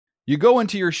You go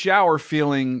into your shower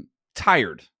feeling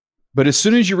tired, but as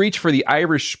soon as you reach for the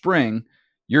Irish Spring,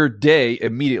 your day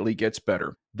immediately gets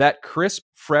better. That crisp,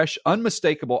 fresh,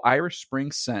 unmistakable Irish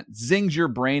Spring scent zings your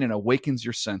brain and awakens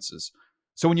your senses.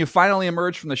 So when you finally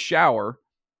emerge from the shower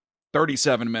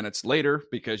 37 minutes later,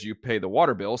 because you pay the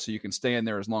water bill so you can stay in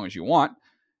there as long as you want,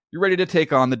 you're ready to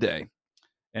take on the day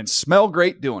and smell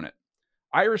great doing it.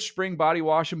 Irish Spring Body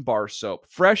Wash and Bar Soap.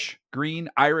 Fresh, green,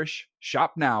 Irish.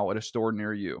 Shop now at a store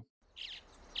near you.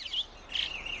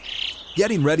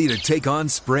 Getting ready to take on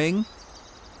spring?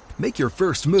 Make your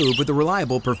first move with the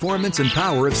reliable performance and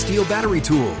power of Steel battery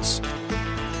tools.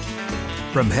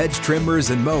 From hedge trimmers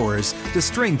and mowers to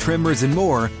string trimmers and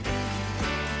more,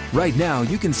 right now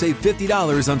you can save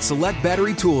 $50 on select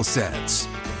battery tool sets.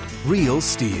 Real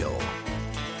Steel.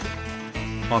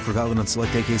 Offer valid on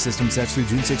select AK system sets through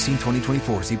June 16,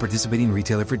 2024. See participating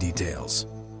retailer for details.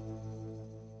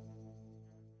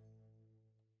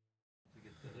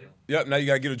 Yep, now you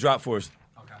got to get a drop for us.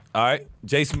 Okay. All right.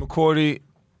 Jason McCourty,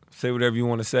 say whatever you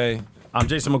want to say. I'm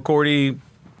Jason McCourty,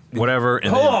 whatever. And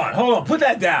hold on. Put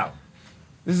that down.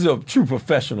 This is a true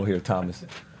professional here, Thomas.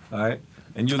 All right?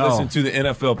 And you're listening to the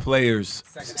NFL Players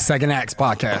Second Acts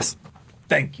podcast.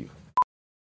 Thank you.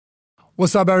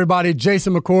 What's up, everybody?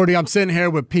 Jason McCourty. I'm sitting here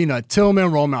with Peanut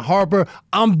Tillman, Roman Harper.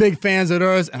 I'm big fans of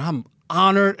theirs, and I'm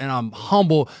honored and I'm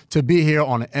humbled to be here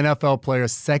on the NFL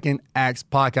Players Second Acts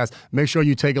podcast. Make sure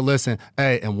you take a listen.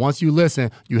 Hey, and once you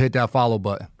listen, you hit that follow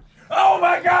button. Oh,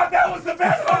 my God, that was the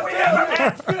best one we ever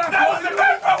had. That was the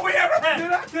best one we ever had.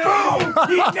 Boom!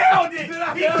 He nailed it.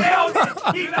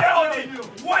 He nailed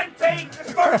it. One take,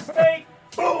 first take,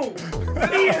 boom.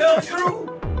 He's a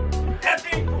true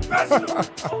epic professional.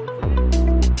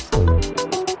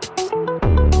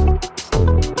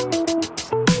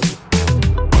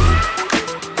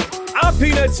 I'm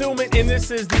Peanut Tillman, and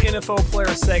this is the NFL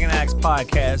Players Second Acts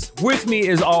podcast. With me,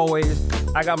 as always,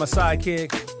 I got my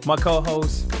sidekick, my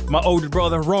co-host, my older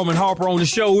brother, Roman Harper, on the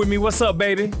show with me. What's up,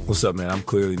 baby? What's up, man? I'm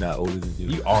clearly not older than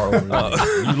you. You are older than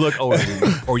me. You look older than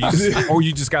me. Or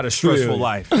you just got a stressful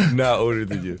life. Not older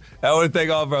than you. I want to thank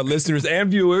all of our listeners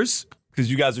and viewers, because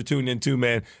you guys are tuned in too,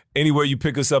 man. Anywhere you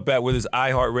pick us up at, whether it's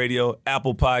iHeartRadio,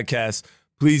 Apple Podcasts,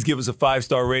 please give us a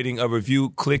 5-star rating, a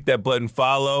review. Click that button,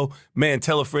 follow. Man,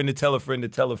 tell a friend to tell a friend to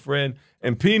tell a friend.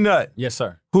 And Peanut. Yes,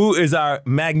 sir. Who is our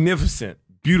magnificent,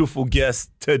 beautiful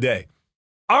guest today?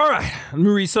 All right. Let me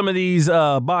read some of these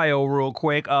bio real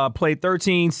quick. Played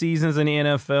 13 seasons in the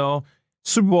NFL,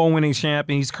 Super Bowl winning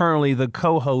champion. He's currently the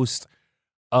co-host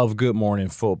of Good Morning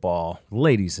Football.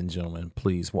 Ladies and gentlemen,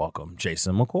 please welcome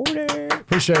Jason McCourty.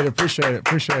 Appreciate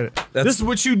it. This is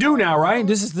what you do now, right?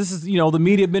 This is the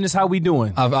media business. How we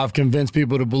doing? I've convinced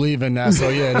people to believe in that. So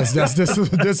yeah, this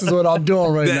is what I'm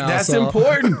doing right now. That's so.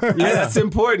 important. Yeah, that's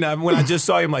important. When I just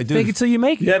saw him, like, dude, fake it till you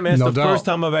make it. Yeah, man. It's No the doubt. first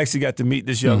time I've actually got to meet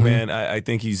this young man. I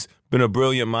think he's been a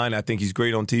brilliant mind. I think he's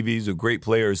great on TV. He's a great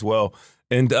player as well.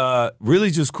 And really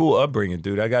just cool upbringing,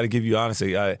 dude. I got to give you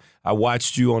honesty. I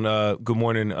watched you on Good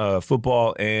Morning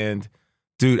Football, and,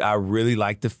 dude, I really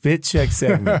like the fit check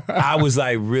segment. I was,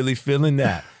 like, really feeling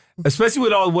that. Especially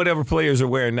with all whatever players are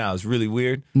wearing now. It's really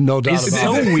weird. No doubt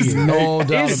about it. No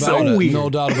doubt It's about so it. weird. No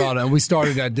doubt about it. And we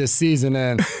started that this season,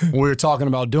 and when we were talking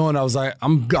about doing it, I was like,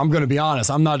 I'm going to be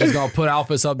honest. I'm not just going to put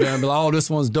outfits up there and be like, oh, this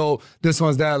one's dope, this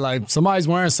one's that. Like, somebody's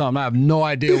wearing something. I have no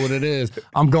idea what it is.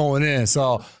 I'm going in.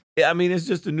 So Yeah, I mean, it's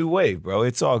just a new wave, bro.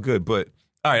 It's all good. But,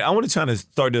 all right, I want to try to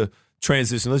start to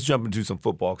transition. Let's jump into some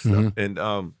football stuff. And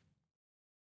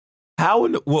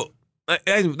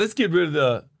let's get rid of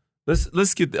the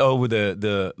let's get over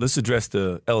the let's address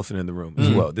the elephant in the room as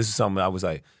well. This is something I was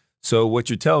like, so what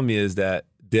you're telling me is that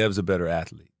Dev's a better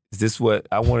athlete. Is this what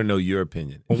I want to know your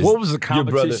opinion? What was the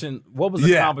competition? What was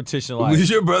the competition like? Was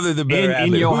your brother the better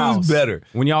athlete? In your Who's house better?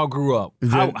 when y'all grew up?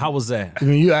 How was that?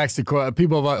 when you ask the question,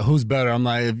 people are like, who's better? I'm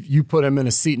like, if you put him in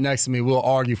a seat next to me, we'll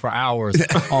argue for hours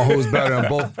on who's better and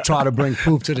both try to bring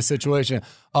proof to the situation.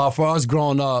 For us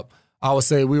growing up, I would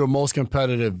say we were most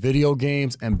competitive video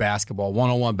games and basketball,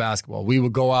 one-on-one basketball. We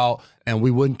would go out and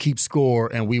we wouldn't keep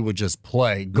score and we would just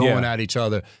play, going at each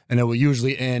other. And it would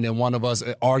usually end in one of us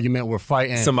an argument, we're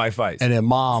fighting. Somebody fights. And then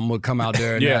mom would come out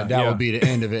there and that would be the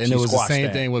end of it. And it was the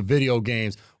same thing with video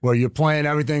games where you're playing,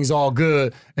 everything's all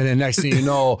good, and then next thing you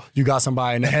know, you got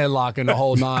somebody in the headlock and the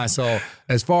whole nine. So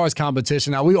as far as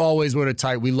competition, now we always were the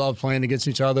type, we love playing against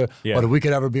each other, but if we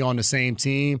could ever be on the same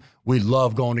team, we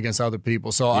love going against other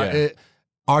people. So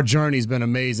our journey's been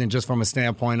amazing just from a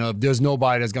standpoint of there's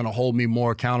nobody that's going to hold me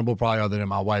more accountable, probably other than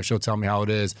my wife. She'll tell me how it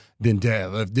is, than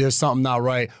Dev. If there's something not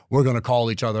right, we're going to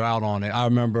call each other out on it. I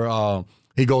remember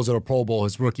he goes to the Pro Bowl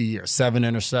his rookie year, 7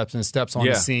 interceptions, steps on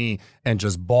the scene, and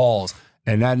just balls.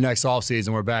 And that next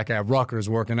offseason, we're back at Rutgers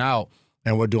working out,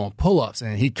 and we're doing pull-ups.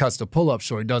 And he cuts the pull-up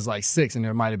short. He does like 6, and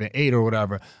there might have been 8 or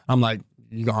whatever. I'm like,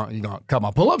 you gonna cut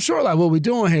my pull-up short? Like, what we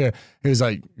doing here? He was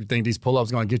like, you think these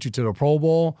pull-ups going to get you to the Pro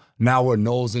Bowl? Now we're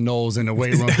nose to nose in the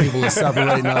weight room. People are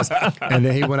separating us. And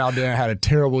then he went out there and had a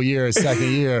terrible year his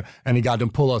second year, and he got them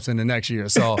pull-ups in the next year.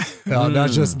 So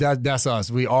that's us.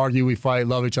 We argue, we fight,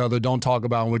 love each other, don't talk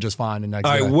about it, and we're just fine the next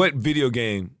day. All right, what video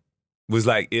game was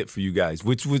like it for you guys?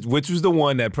 Which was the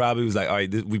one that probably was like, all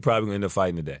right, we probably gonna end up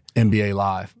fighting today? NBA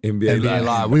Live. NBA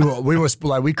Live. We were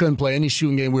like, we couldn't play any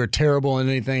shooting game. We were terrible in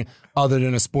anything other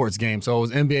than a sports game. So it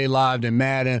was NBA Live, then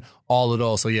Madden, all of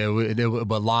those. So yeah,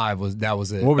 but Live was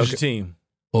it. What was your team?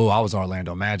 Oh, I was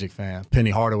Orlando Magic fan.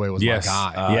 Penny Hardaway was my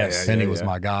guy. Yes, Penny was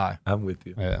my guy. I'm with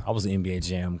you. Yeah. I was an NBA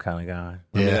Jam kind of guy.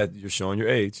 I mean, you're showing your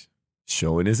age.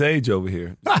 Showing his age over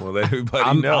here. Just want to let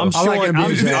everybody know.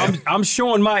 I'm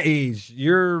showing my age.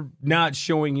 You're not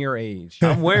showing your age.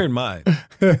 I'm wearing mine.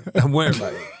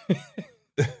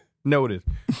 Noted.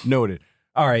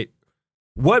 All right.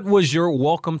 What was your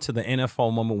welcome to the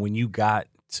NFL moment when you got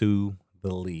to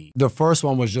the league? The first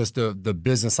one was just the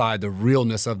business side, the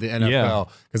realness of the NFL.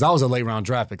 Because I was a late round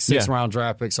draft pick, 6th round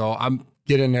draft pick. So I'm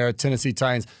get in there, Tennessee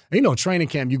Titans. And, training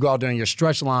camp, you go out there in your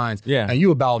stretch lines, and you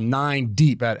about 9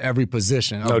 deep at every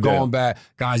position. Going back,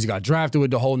 guys, you got drafted with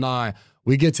the whole 9.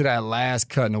 We get to that last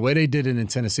cut, and the way they did it in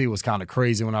Tennessee was kind of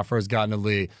crazy when I first got in the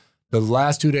league. The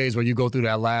last 2 days where you go through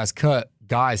that last cut,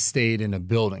 guys stayed in the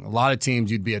building. A lot of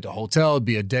teams, you'd be at the hotel, it'd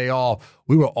be a day off.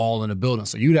 We were all in the building.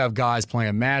 So you'd have guys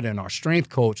playing Madden. Our strength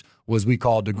coach was we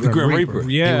called the Grim Reaper.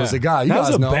 Yeah. He was the guy. You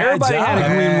guys know. Everybody had a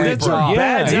Grim Reaper.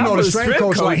 Yeah. The strength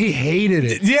coach, like, he hated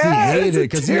it. Yeah, he hated it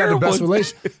because he had the best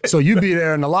relationship. So you'd be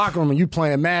there in the locker room and you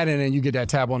playing Madden and you get that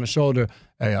tap on the shoulder.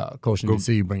 Hey, coach, need to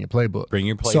see you bring your playbook.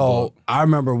 So I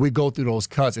remember we go through those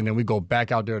cuts and then we go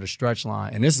back out there to stretch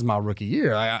line. And this is my rookie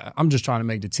year. I'm just trying to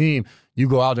make the team. You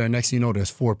go out there and next thing you know, there's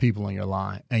 4 people in your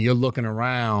line. And you're looking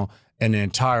around and the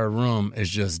entire room is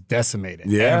just decimated.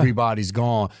 Yeah. Everybody's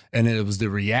gone. And it was the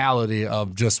reality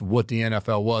of just what the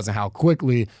NFL was and how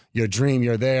quickly your dream,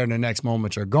 you're there, and the next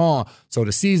moment you're gone. So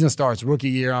the season starts, rookie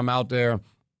year, I'm out there.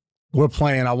 We're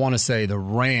playing, I want to say, the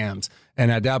Rams.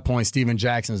 And at that point, Steven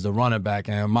Jackson's the running back.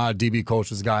 And my DB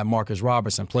coach was a guy, Marcus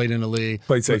Robertson, played in the league.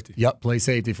 Played safety. Played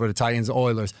safety for the Titans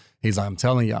Oilers. He's like, I'm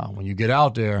telling y'all, when you get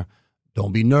out there,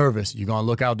 don't be nervous. You're going to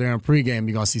look out there in pregame.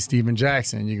 You're going to see Steven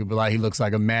Jackson. You could be like, he looks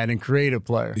like a Madden creative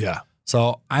player. Yeah.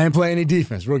 So I ain't playing any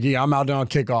defense. Rookie, I'm out there on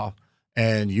kickoff.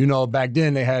 And back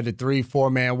then they had the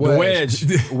 3-4-man wedge.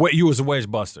 The wedge. You was a wedge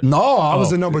buster. No, I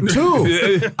was the number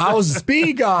 2. I was a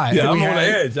speed guy. Yeah, I'm on the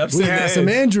edge. We had some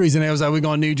injuries, and they was like, we're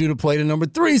going to need you to play the number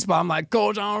 3 spot. I'm like,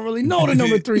 Coach, I don't really know the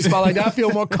number 3 spot. Like, I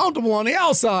feel more comfortable on the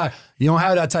outside. You don't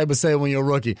have that type of say when you're a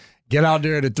rookie. Get out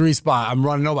there at the 3 spot. I'm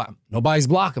running nobody. Nobody's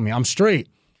blocking me. I'm straight.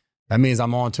 That means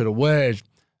I'm on to the wedge.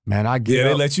 Man, I get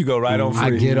up. They let you go right on free. I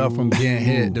get up from getting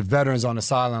hit. The veterans on the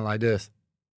sideline like this.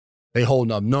 They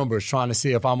holding up numbers, trying to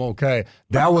see if I'm okay.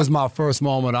 That was my first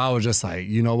moment. I was just like,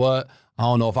 you know what? I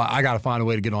don't know if I got to find a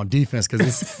way to get on defense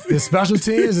because this special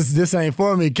teams, this ain't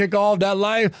for me. Kick off that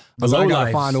life, but I got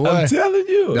to find a way. I'm telling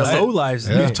you. That's low life.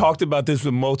 We've talked about this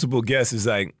with multiple guests. It's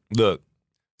like, look,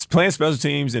 playing special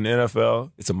teams in the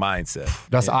NFL, it's a mindset.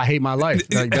 I hate my life.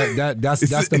 Like that's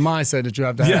the mindset that you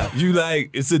have to have. Yeah,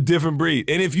 it's a different breed.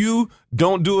 And if you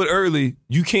don't do it early,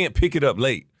 you can't pick it up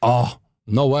late. Oh,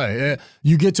 no way.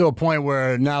 You get to a point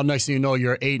where now next thing you know,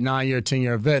 you're 8, 9 year,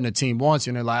 10-year vet and the team wants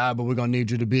you and they're like, but we're going to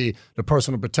need you to be the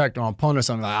personal protector on punt or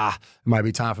something. Like, it might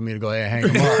be time for me to go ahead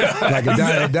and hang him up. Like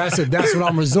if that's what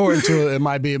I'm resorting to. It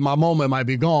might be, my moment might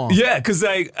be gone. Yeah, because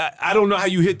I don't know how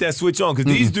you hit that switch on because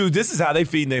these dudes, this is how they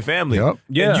feeding their family. Yep.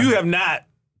 Yeah. And you have not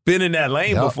been in that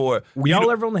lane before. Were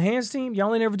y'all ever on the hands team?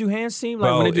 Y'all ain't ever do hands team?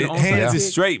 Like when they do hands is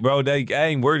straight, bro. I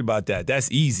ain't worried about that. That's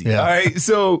easy. Yeah. All right.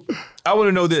 So I want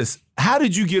to know this. How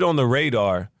did you get on the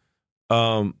radar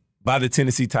by the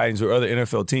Tennessee Titans or other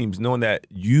NFL teams knowing that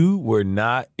you were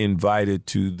not invited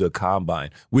to the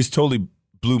combine, which totally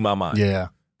blew my mind? Yeah.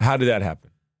 How did that happen?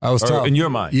 I was tough. In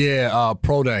your mind? Yeah,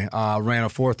 pro day. Ran a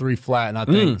 4.3 flat, and I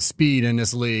think speed in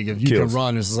this league, if you can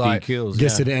run, it's like,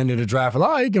 gets to the end of the draft,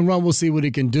 he can run, we'll see what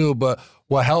he can do. But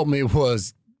what helped me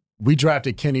was we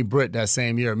drafted Kenny Britt that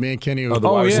same year. Me and Kenny were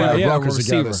Rutgers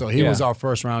together. So he was our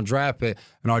first-round draft pick.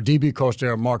 And our DB coach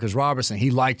there, Marcus Robertson,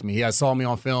 he liked me. He had saw me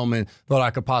on film and thought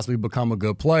I could possibly become a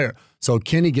good player. So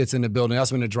Kenny gets in the building.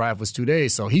 That's when the draft was 2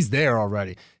 days. So he's there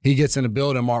already. He gets in the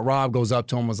building. Mark Robb goes up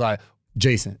to him and was like,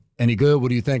 Jason, any good? What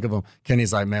do you think of him?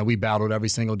 Kenny's like, man, we battled every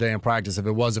single day in practice. If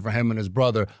it wasn't for him and his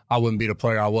brother, I wouldn't be the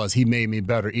player I was. He made me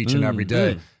better each and every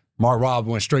day. Mark Robb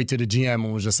went straight to the GM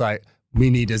and was just like, we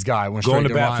need this guy. Went Going straight to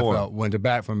to bat for him. Reinfeldt, went to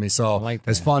bat for me. So like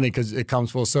it's funny because it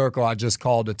comes full circle. I just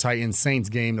called the Titans-Saints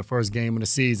game, the first game of the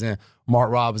season. Mark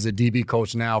Robb is a DB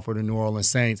coach now for the New Orleans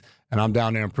Saints, and I'm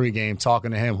down there in pregame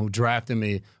talking to him who drafted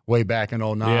me way back in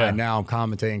 2009. Yeah. Now I'm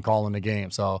commentating, calling the game.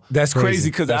 So That's crazy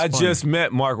because I That's funny. just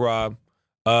met Mark Robb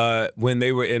when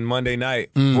they were in Monday night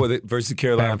versus the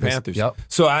Carolina Panthers. Yep.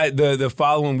 So the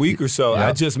following week or so, I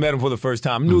Yep. just met him for the first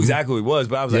time. I knew exactly who he was,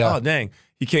 but I was like, Yeah. oh, dang.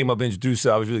 He came up and introduced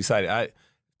us. I was really excited.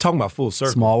 Talking about full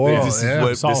circle. Small world. This yeah.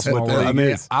 is what the league I mean,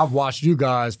 is. I've watched you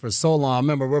guys for so long. I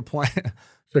remember we're playing.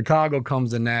 Chicago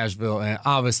comes to Nashville, and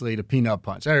obviously the peanut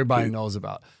punch. Everybody knows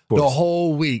about it. The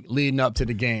whole week leading up to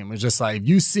the game. It's just like, if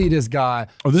you see this guy.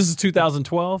 Oh, this is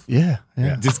 2012? Yeah.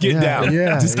 Just get down.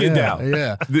 Yeah. Just get down.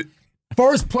 Yeah.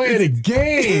 First play of the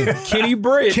game. Kenny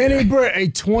Britt. Kenny Britt, a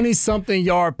 20-something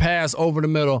yard pass over the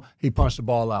middle. He punched the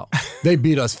ball out. They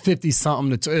beat us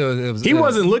 50-something. He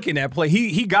wasn't looking that play.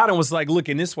 He got him, was like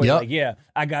looking this way, Yep. like, yeah,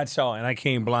 I got y'all. And I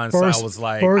came blindside. I was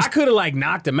like, first- I could have like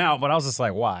knocked him out, but I was just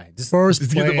like, why? Just First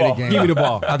give play the ball. of the game. Give me the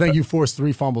ball. I think you forced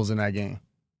 3 fumbles in that game.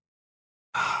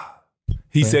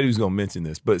 He said he was going to mention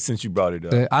this, but since you brought it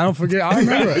up. I don't forget. I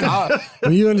remember.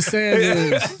 When you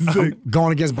understand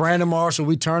going against Brandon Marshall,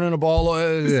 we turning the ball.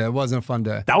 Yeah, it wasn't a fun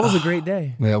day. That was a great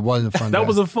day. Yeah, it wasn't a fun day. That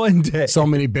was a fun day. So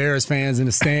many Bears fans in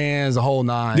the stands, the whole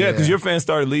nine. Yeah, because your fans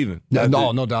started leaving. No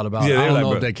doubt about it. Yeah, I don't like, know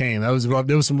bro. if they came. That was rough.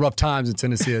 There was some rough times in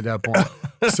Tennessee at that point.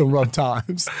 Some rough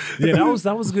times. Yeah,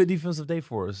 that was a good defensive day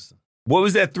for us. What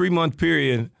was that 3-month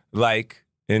period like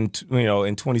in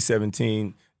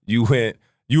 2017? You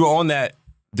were on that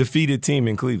defeated team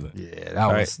in Cleveland. Yeah,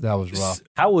 that was rough.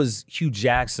 How was Hugh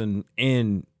Jackson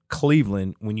in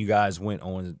Cleveland when you guys went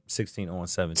on 16, on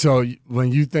 17? So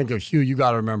when you think of Hugh, you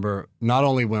got to remember not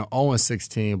only went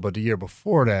 0-16, but the year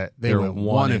before that they went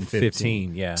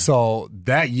 1-15. Yeah. So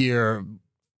that year,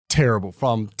 terrible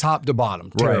from top to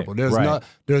bottom. Terrible.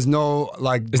 There's no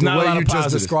like It's the not a way lot you of just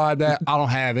positive. described that. I don't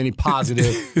have any positive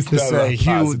to not a lot say of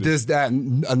Hugh positive. this that.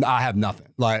 And I have nothing.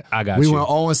 Like I got we you. went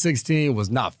 0-16 was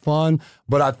not fun,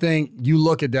 but I think you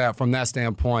look at that from that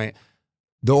standpoint.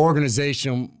 The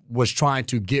organization was trying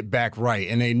to get back right,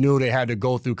 and they knew they had to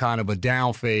go through kind of a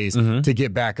down phase to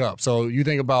get back up. So you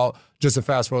think about, just to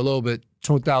fast forward a little bit,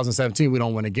 2017, we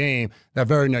don't win a game. That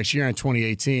very next year in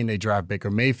 2018, they draft Baker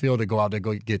Mayfield. They go out there,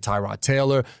 go get Tyrod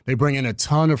Taylor. They bring in a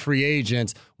ton of free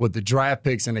agents with the draft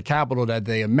picks and the capital that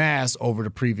they amassed over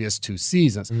the previous 2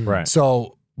 seasons. Right.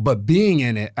 So, but being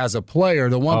in it as a player,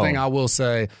 the one thing I will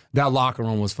say, that locker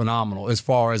room was phenomenal as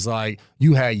far as like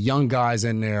you had young guys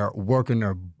in there working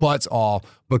their butts off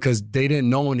because they didn't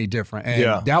know any different.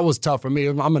 And that was tough for me.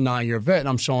 I'm a 9-year vet and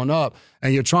I'm showing up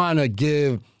and you're trying to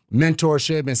give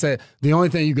mentorship and say the only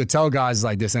thing you could tell guys is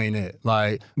like, this ain't it.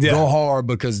 Like, go hard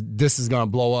because this is going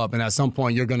to blow up. And at some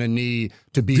point you're going to need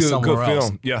to be somewhere good else.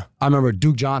 film. Yeah. I remember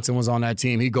Duke Johnson was on that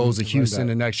team. He goes to Houston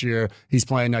the next year. He's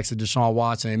playing next to Deshaun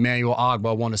Watson. Emmanuel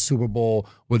Ogbah won a Super Bowl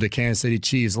with the Kansas City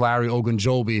Chiefs. Larry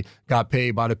Ogunjobi got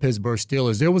paid by the Pittsburgh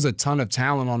Steelers. There was a ton of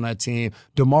talent on that team.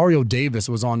 DeMario Davis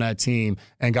was on that team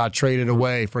and got traded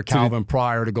away for Calvin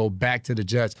Pryor to go back to the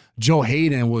Jets. Joe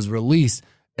Hayden was released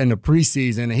in the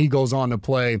preseason, and he goes on to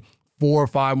play 4 or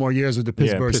 5 more years with the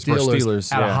Pittsburgh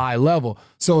Steelers at a high level.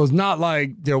 So it's not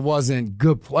like there wasn't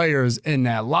good players in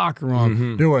that locker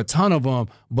room. There were a ton of them,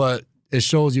 but it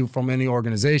shows you from any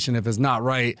organization, if it's not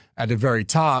right at the very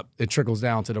top, it trickles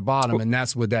down to the bottom, and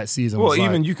that's what that season was like. Well,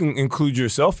 even you can include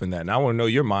yourself in that. And I want to know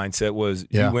your mindset was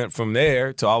you went from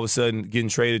there to all of a sudden getting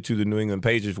traded to the New England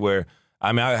Patriots where,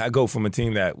 I mean, I go from a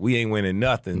team that we ain't winning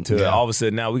nothing to all of a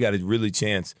sudden now we got a really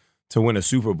chance to win a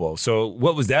Super Bowl. So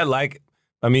what was that like?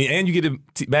 I mean, and you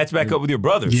get to match back up with your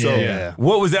brother. So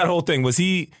what was that whole thing? Was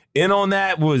he in on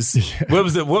that? What was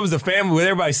the family? Was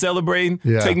everybody celebrating?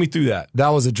 Yeah. Take me through that. That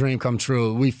was a dream come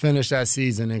true. We finished that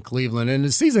season in Cleveland. And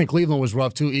the season in Cleveland was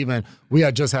rough, too. Even we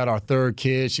had just had our 3rd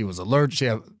kid. She was allergic. She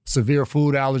had severe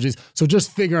food allergies. So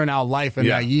just figuring out life in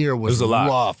that year was a lot.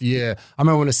 rough. Yeah. I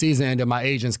remember when the season ended, my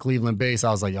agent's Cleveland based.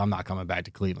 I was like, I'm not coming back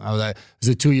to Cleveland. I was like, it's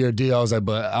a 2-year deal. I was like,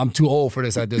 but I'm too old for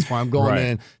this at this point. I'm going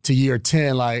in to year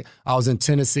 10. Like, I was in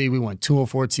Tennessee. We went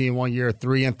 2-14 one year,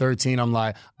 3-13. I'm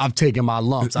like, I'm taking my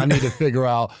lumps. I need to figure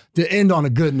out to end on a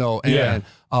good note. And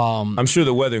I'm sure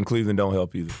the weather in Cleveland don't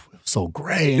help either. so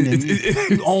gray. And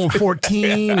then you own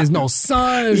 14, there's no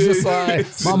sun. It's just like,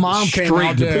 my mom came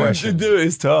out there. Dude,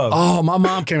 it's tough. Oh, my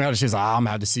mom came out and she's like, I'm going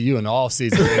to have to see you in the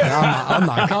offseason. I'm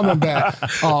not coming back.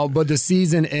 But the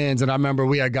season ends, and I remember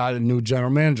we had got a new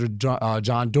general manager,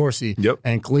 John Dorsey,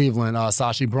 in Cleveland.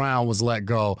 Sashi Brown was let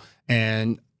go.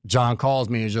 And John calls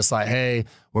me and is just like, hey,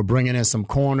 we're bringing in some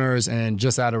corners, and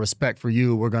just out of respect for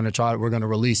you, we're going to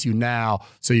release you now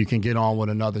so you can get on with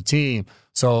another team.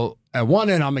 So at one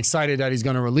end, I'm excited that he's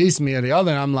going to release me. At the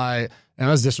other end, I'm like, and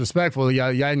that's disrespectful.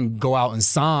 Y'all didn't go out and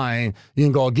sign. You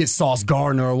didn't go get Sauce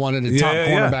Gardner or one of the top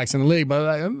cornerbacks in the league.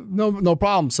 But like, no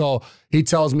problem. So he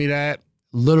tells me that.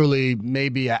 Literally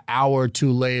maybe an hour or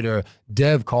two later,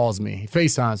 Dev calls me. He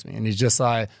FaceTimes me, and he's just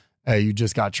like, hey, you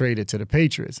just got traded to the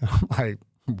Patriots. I'm like,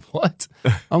 what?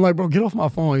 I'm like, bro, get off my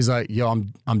phone. He's like, yo,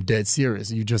 I'm dead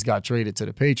serious. You just got traded to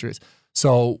the Patriots.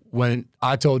 So when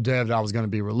I told Dev that I was going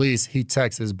to be released, he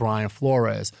texts Brian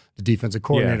Flores, the defensive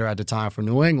coordinator at the time for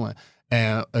New England.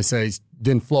 And it says,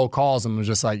 then Flo calls him and was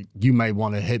just like, you may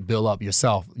want to hit Bill up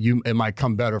yourself. It might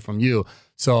come better from you.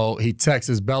 So he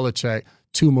texts Belichick,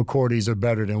 2 McCourtys are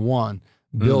better than 1.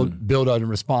 Bill doesn't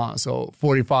respond. So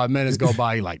 45 minutes go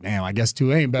by. He's like, damn, I guess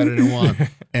 2 ain't better than 1.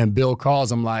 And Bill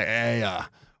calls him like, hey,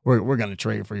 we're going to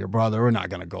trade for your brother. We're not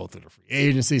going to go through the free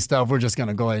agency stuff. We're just going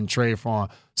to go ahead and trade for him.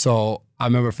 So I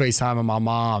remember FaceTiming my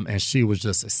mom, and she was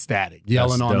just ecstatic,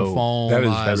 yelling on the phone.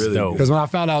 That's really dope. Because when I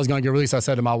found out I was going to get released, I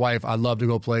said to my wife, I'd love to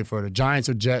go play for the Giants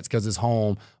or Jets because it's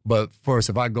home. But first,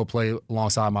 if I go play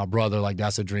alongside my brother, like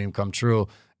that's a dream come true.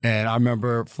 And I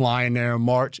remember flying there in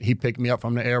March. He picked me up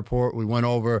from the airport. We went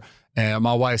over, and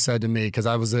my wife said to me, because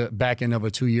I was back end of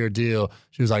a 2-year deal,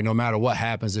 she was like, no matter what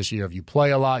happens this year, if you play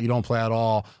a lot, you don't play at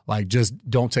all, like just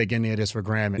don't take any of this for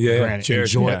granted.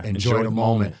 Enjoy the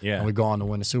moment. Yeah. And we go on to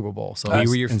win the Super Bowl. So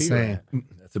that's insane.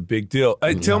 That's a big deal.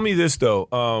 Tell me this, though.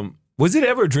 Was it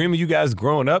ever a dream of you guys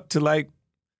growing up to, like,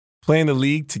 play in the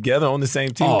league together on the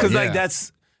same team? Because, like,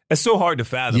 that's so hard to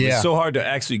fathom. Yeah. It's so hard to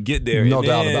actually get there. No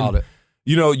doubt about it.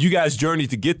 You know, you guys' journey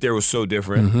to get there was so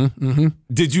different.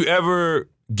 Did you ever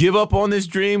give up on this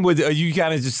dream? Are you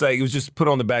kind of just like, it was just put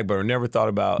on the back burner, never thought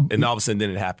about, and all of a sudden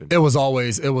then it happened? It was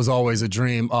always a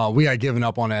dream. We had given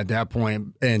up on it at that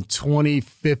point. In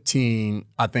 2015,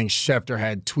 I think Schefter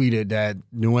had tweeted that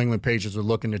New England Patriots were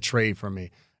looking to trade for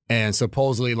me. And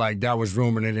supposedly, like, that was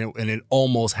rumored, and it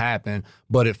almost happened,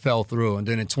 but it fell through. And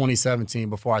then in 2017,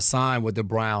 before I signed with the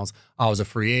Browns, I was a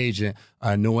free agent.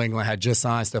 New England had just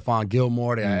signed Stephon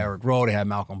Gilmore. They had Eric Rowe. They had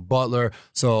Malcolm Butler.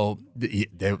 So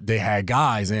they had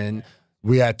guys, and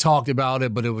we had talked about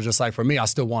it, but it was just like, for me, I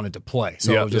still wanted to play.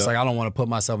 So it was just like, I don't want to put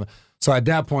myself in. So at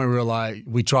that point, we were like,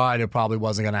 we tried. It probably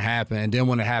wasn't going to happen. And then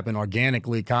when it happened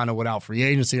organically, kind of without free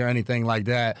agency or anything like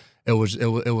that, it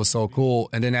was so cool.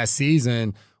 And then that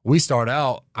season, we started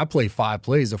out, I played 5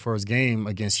 plays the first game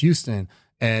against Houston,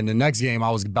 and the next game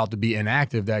I was about to be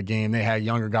inactive that game. They had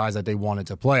younger guys that they wanted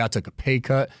to play. I took a pay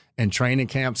cut in training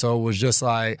camp, so it was just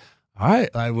like, all right,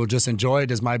 I will just enjoy it.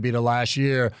 This might be the last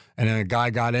year. And then a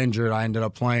guy got injured. I ended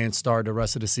up playing, started the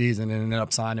rest of the season, and ended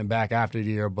up signing back after the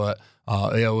year. But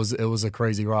it was a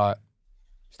crazy ride.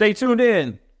 Stay tuned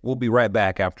in. We'll be right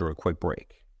back after a quick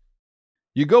break.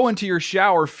 You go into your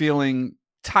shower feeling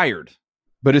tired,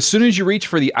 but as soon as you reach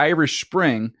for the Irish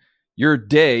Spring, your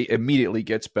day immediately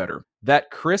gets better.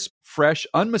 That crisp, fresh,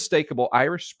 unmistakable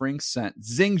Irish Spring scent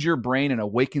zings your brain and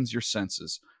awakens your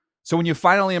senses. So when you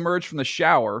finally emerge from the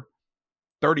shower,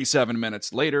 37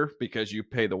 minutes later, because you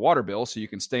pay the water bill so you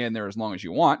can stay in there as long as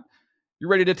you want, you're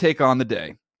ready to take on the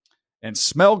day. And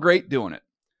smell great doing it.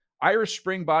 Irish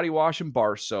Spring Body Wash and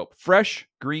Bar Soap. Fresh,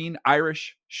 green,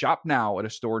 Irish. Shop now at a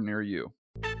store near you.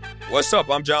 What's up?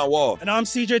 I'm John Wall. And I'm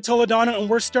CJ Toledano, and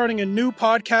we're starting a new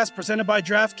podcast presented by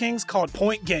DraftKings called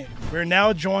Point Game. We're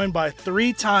now joined by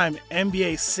 3-time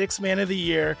NBA Sixth Man of the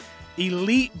Year,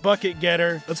 elite bucket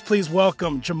getter. Let's please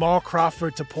welcome Jamal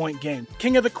Crawford to Point Game.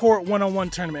 King of the Court one-on-one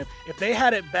tournament. If they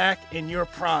had it back in your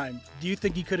prime, do you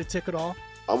think you could have took it all?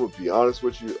 I'm going to be honest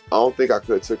with you. I don't think I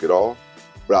could have took it all,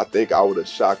 but I think I would have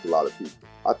shocked a lot of people.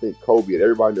 I think Kobe and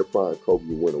everybody in their prime, Kobe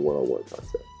would win a one-on-one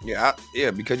contest.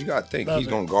 Yeah, because you got to think, he's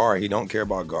going to guard. He don't care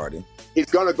about guarding. He's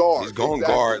going to guard. He's going to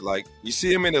guard. Like, you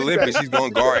see him in the Olympics, he's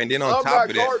going to guard. And then on top of that.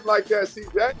 I'm not guarding like that,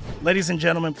 CJ. Ladies and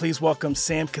gentlemen, please welcome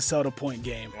Sam Cassell to Point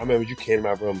Game. I remember you came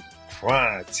out from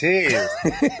crying, tears.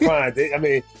 Crying. I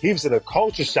mean, he was in a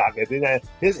culture shock. And then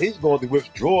he's going through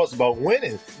withdrawals about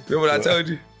winning. Remember what I told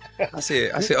you? I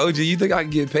said, OG, you think I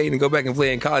can get paid and go back and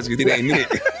play in college because it ain't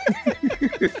it?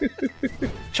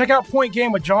 Check out Point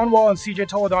Game with John Wall and CJ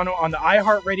Toledano on the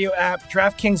iHeartRadio app,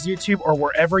 DraftKings YouTube, or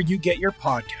wherever you get your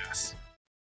podcasts.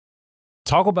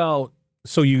 Talk about,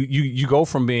 so you go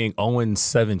from being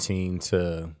 0-17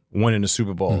 to winning the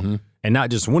Super Bowl, and not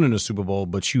just winning the Super Bowl,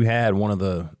 but you had one of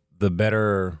the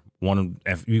better,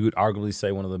 if you could arguably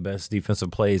say one of the best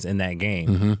defensive plays in that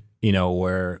game. You know,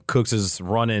 where Cooks is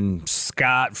running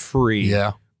scot-free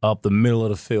up the middle of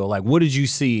the field. Like, what did you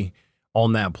see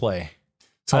on that play?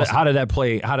 How did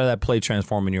that play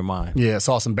transform in your mind? Yeah,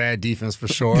 saw some bad defense for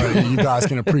sure. You guys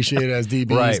can appreciate it as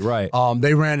DBs. Right.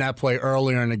 They ran that play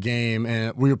earlier in the game,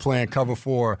 and we were playing cover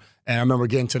 4. And I remember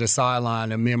getting to the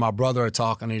sideline, and me and my brother are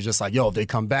talking, and he's just like, yo, if they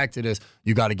come back to this,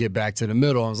 you got to get back to the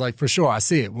middle. I was like, for sure, I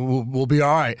see it. We'll be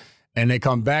all right. And they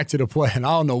come back to the play, and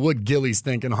I don't know what Gilly's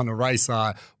thinking on the right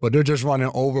side, but they're just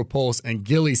running over post, and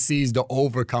Gilly sees the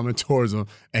over coming towards him,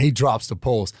 and he drops the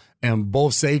post. And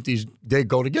both safeties, they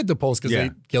go to get the post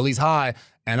because Gilly's high,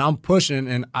 and I'm pushing,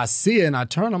 and I see it, and I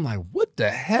turn, I'm like, what the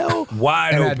hell?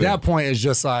 Wide open. And at that point, it's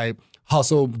just like,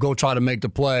 hustle, go try to make the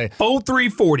play.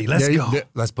 0-3-40, let's go.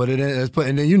 Let's put it in.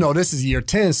 And then, this is year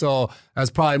 10, so that's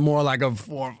probably more like a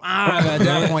 4-5 at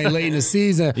that point late in the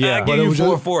season. Yeah, I give you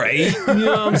 4-4-8. You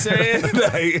know what I'm saying?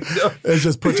 It's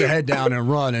just put your head down and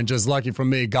run. And just lucky for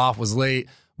me, Goff was late.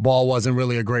 Ball wasn't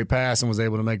really a great pass and was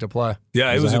able to make the play.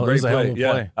 Yeah, it was a great play.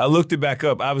 Yeah, I looked it back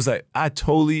up. I was like, I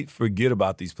totally forget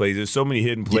about these plays. There's so many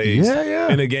hidden plays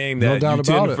in a game that you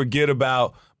tend to forget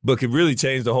about, but could really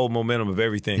change the whole momentum of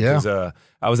everything. Because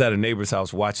I was at a neighbor's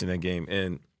house watching that game,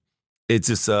 and it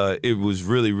just it was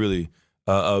really, really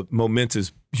a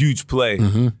momentous, huge play.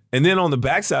 Mm-hmm. And then on the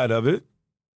backside of it,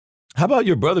 how about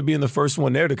your brother being the first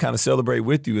one there to kind of celebrate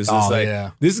with you? It's just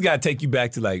this has got to take you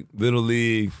back to like Little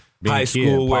League, high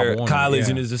school, college,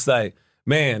 and it's just like,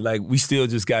 man, like we still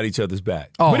just got each other's back.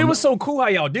 But it was so cool how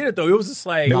y'all did it though. It was just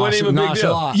like it wasn't even a big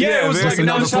deal. Yeah, it was like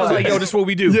I was like, yo, this is what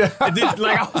we do. Yeah. And then,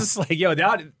 I was just like, yo,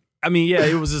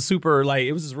 it was a super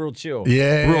it was just real chill.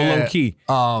 Yeah. Real low key.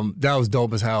 That was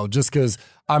dope as hell. Just because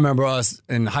I remember us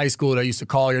in high school, they used to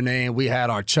call your name. We had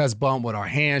our chest bump with our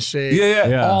handshake.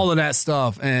 Yeah. All of that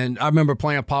stuff. And I remember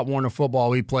playing Pop Warner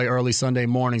football. We'd play early Sunday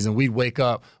mornings, and we'd wake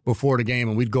up before the game,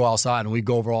 and we'd go outside, and we'd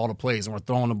go over all the plays, and we're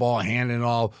throwing the ball, handing it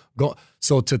all.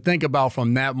 So to think about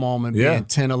from that moment being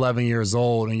 10, 11 years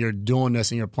old, and you're doing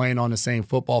this, and you're playing on the same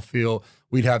football field,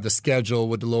 we'd have the schedule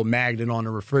with the little magnet on the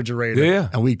refrigerator,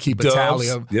 and we'd keep a tally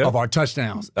of our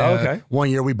touchdowns. Okay. One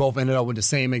year, we both ended up with the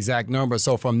same exact number.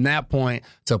 So from that point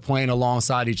to playing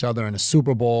alongside each other in the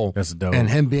Super Bowl, that's dope. And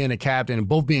him being a captain and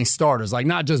both being starters, like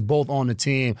not just both on the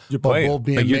team, but both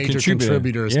being major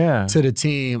contributors to the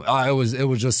team. It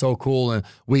was just so cool. And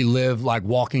we lived like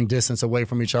walking distance away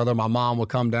from each other. My mom would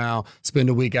come down, spend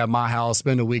a week at my house,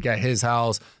 spend a week at his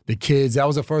house. The kids, that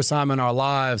was the first time in our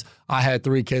lives. I had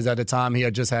 3 kids at the time. He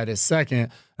had just had his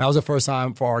second. That was the first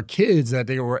time for our kids that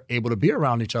they were able to be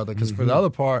around each other. Because for the other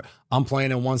part, I'm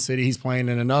playing in one city, he's playing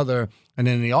in another. And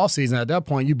then in the offseason, at that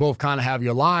point, you both kind of have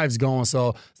your lives going.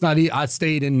 So it's not I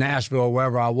stayed in Nashville or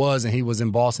wherever I was, and he was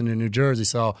in Boston and New Jersey.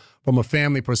 So from a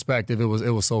family perspective, it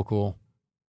was so cool.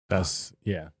 That's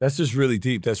just really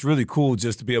deep. That's really cool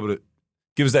just to be able to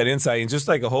give us that insight and just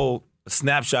like a whole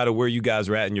snapshot of where you guys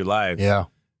are at in your lives. Yeah.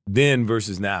 Then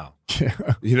versus now.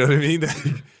 You know what I mean?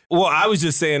 Well, I was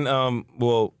just saying, I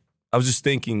was just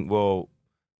thinking,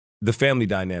 the family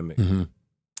dynamic. Mm-hmm.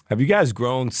 Have you guys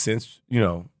grown since,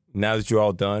 now that you're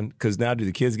all done? Because now do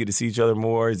the kids get to see each other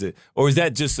more? Is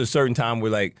that just a certain time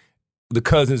where like the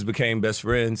cousins became best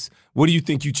friends? What do you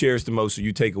think you cherish the most or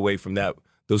you take away from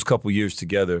those couple years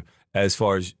together as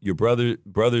far as your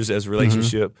brothers as a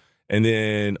relationship and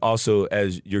then also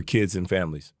as your kids and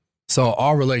families? So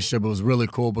our relationship was really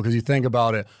cool because you think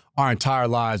about it, our entire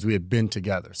lives we had been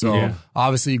together. So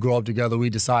obviously you grow up together. We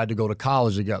decided to go to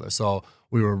college together. So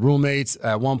we were roommates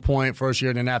at one point, first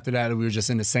year. Then after that, we were just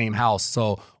in the same house.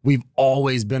 So we've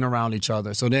always been around each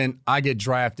other. So then I get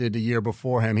drafted the year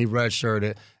before him. He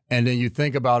redshirted. And then you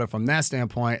think about it from that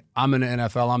standpoint, I'm in the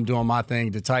NFL. I'm doing my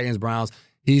thing, the Titans, Browns.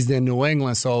 He's in New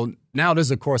England. So now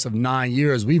there's a course of 9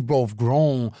 years. We've both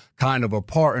grown kind of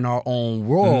apart in our own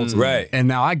worlds. Right. And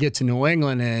now I get to New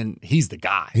England and he's the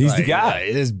guy. He's the guy.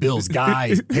 Like, this Bill's guy.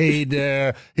 He's paid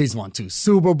there. He's won 2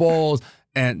 Super Bowls.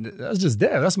 And that's just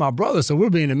there. That's my brother. So we'll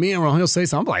be in the meeting room. He'll say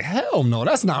something. I'm like, hell no,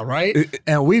 that's not right.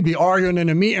 And we'd be arguing in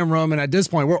the meeting room. And at this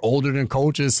point, we're older than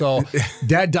coaches. So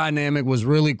that dynamic was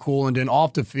really cool. And then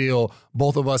off the field,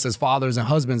 both of us as fathers and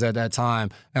husbands at that time.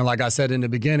 And like I said in the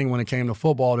beginning, when it came to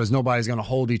football, there's nobody's going to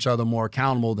hold each other more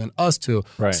accountable than us two.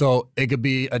 Right. So it could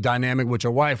be a dynamic with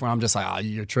your wife where I'm just like,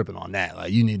 you're tripping on that.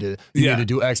 Like you need to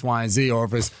do X, Y, and Z. Or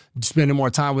if it's spending more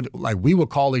time with, like we would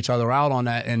call each other out on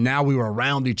that. And now we were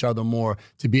around each other more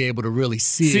to be able to really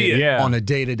see it on a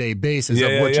day-to-day basis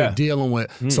of what you're dealing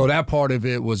with. So that part of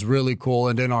it was really cool.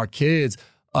 And then our kids,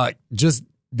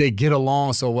 they get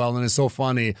along so well, and it's so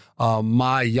funny.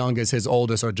 My youngest, his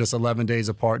oldest, are just 11 days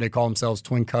apart. They call themselves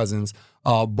twin cousins.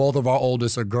 Both of our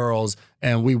oldest are girls,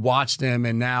 and we watch them,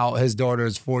 and now his daughter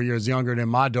is 4 years younger than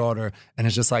my daughter, and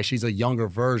it's just like she's a younger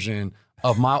version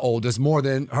of my oldest more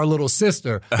than her little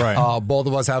sister. Right. Both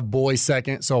of us have boys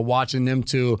second, so watching them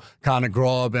two kind of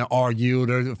grow up and argue,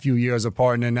 they're a few years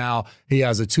apart, and then now he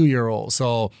has a 2-year-old.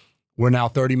 So we're now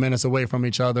 30 minutes away from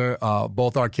each other.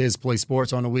 Both our kids play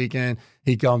sports on the weekend.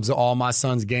 He comes to all my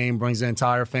son's game, brings the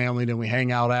entire family, then we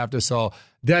hang out after. So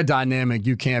that dynamic,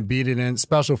 you can't beat it. And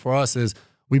special for us is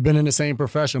we've been in the same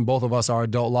profession. Both of us are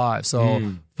adult lives.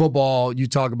 So football, you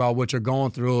talk about what you're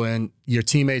going through, and your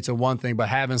teammates are one thing, but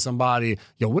having somebody,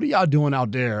 yo, what are y'all doing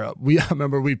out there? I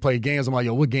remember we played games. I'm like,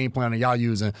 yo, what game plan are y'all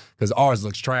using? Because ours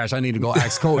looks trash. I need to go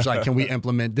ask coach, like, can we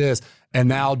implement this? And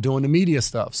now doing the media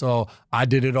stuff. So I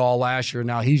did it all last year.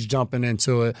 Now he's jumping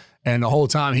into it. And the whole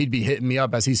time he'd be hitting me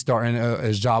up as he's starting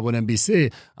his job with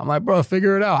NBC. I'm like, bro,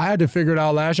 figure it out. I had to figure it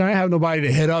out last year. I didn't have nobody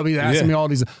to hit up. He's asking me all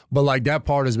these. But, like, that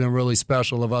part has been really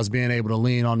special of us being able to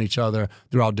lean on each other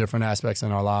throughout different aspects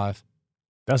in our lives.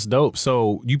 That's dope.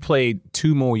 So you played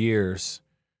 2 more years,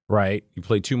 right? You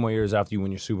played 2 more years after you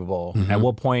win your Super Bowl. Mm-hmm. At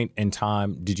what point in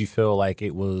time did you feel like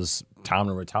it was time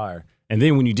to retire? And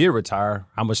then when you did retire,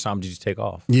 how much time did you take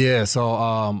off? Yeah,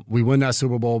 so we win that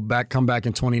Super Bowl, come back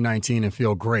in 2019 and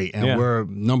feel great. And we're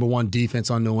number 1 defense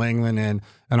on New England.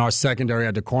 And our secondary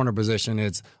at the corner position,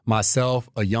 it's myself,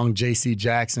 a young J.C.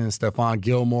 Jackson, Stephon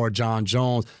Gilmore, John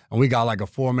Jones. And we got like a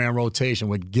 4-man rotation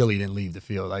with Gilly didn't leave the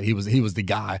field. Like he was the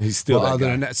guy. He's still that other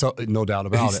guy. Than that, so no doubt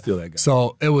about He's it. still that guy.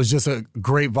 So it was just a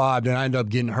great vibe. Then I ended up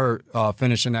getting hurt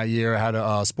finishing that year. I had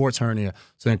a sports hernia.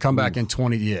 So then come back in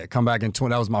 20. That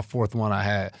was my 4th one I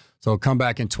had. So come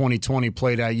back in 2020,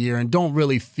 play that year, and don't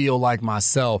really feel like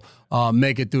myself.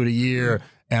 Make it through the year.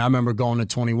 And I remember going to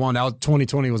 21.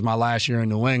 2020 was my last year in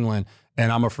New England,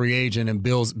 and I'm a free agent. And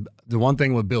the one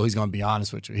thing with Bill, he's going to be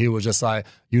honest with you. He was just like,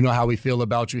 you know how we feel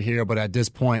about you here, but at this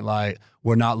point, like,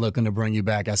 we're not looking to bring you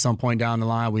back. At some point down the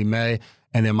line, we may.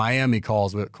 And then Miami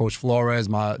calls with Coach Flores,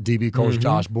 my DB coach,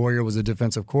 Josh Boyer was a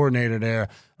defensive coordinator there.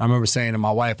 I remember saying to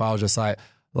my wife, I was just like,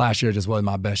 last year just wasn't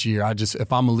my best year.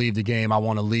 If I'm going to leave the game, I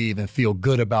want to leave and feel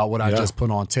good about what I just put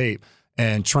on tape.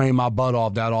 And train my butt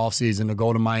off that offseason to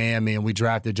go to Miami, and we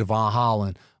drafted Javon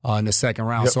Holland in the 2nd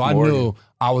round. So I knew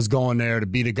I was going there to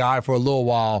be the guy for a little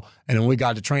while. And when we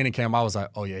got to training camp, I was like,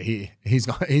 oh, yeah, he's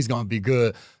going to be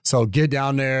good. So get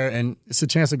down there, and it's a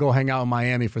chance to go hang out in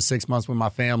Miami for 6 months with my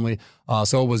family.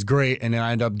 So it was great. And then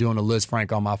I ended up doing a Liz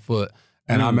Frank on my foot.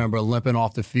 And I remember limping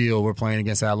off the field. We're playing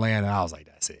against Atlanta, and I was like,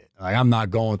 that's it. Like, I'm not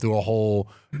going through a whole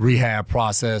rehab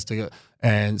process.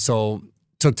 And so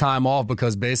took time off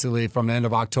because basically from the end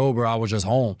of October, I was just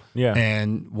home. Yeah.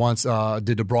 And once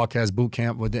did the broadcast boot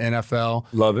camp with the NFL.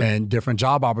 Love it. And different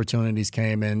job opportunities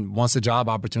came. And once the job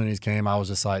opportunities came, I was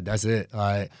just like, that's it.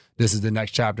 This is the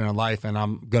next chapter in life, and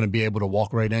I'm going to be able to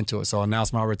walk right into it. So I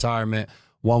announced my retirement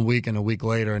 1 week, and a week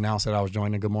later announced that I was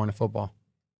joining Good Morning Football.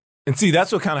 And see,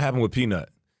 that's what kind of happened with Peanut.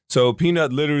 So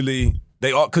Peanut literally,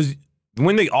 because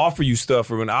when they offer you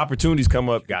stuff or when opportunities come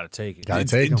up, you got to take it.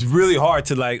 It's really hard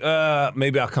to like,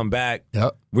 maybe I'll come back.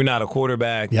 Yep. We're not a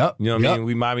quarterback. Yep. You know what I mean?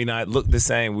 We might not look the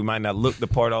same. We might not look the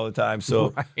part all the time.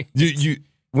 So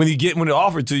when it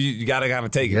offered to you, you got to kind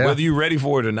of take it, whether you're ready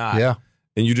for it or not. Yeah.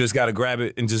 And you just got to grab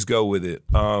it and just go with it.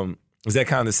 Is that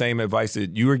kind of the same advice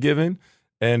that you were given?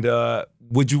 And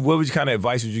what kind of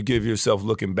advice would you give yourself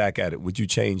looking back at it? Would you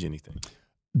change anything?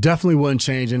 Definitely wouldn't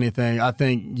change anything. I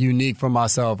think unique for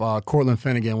myself, Cortland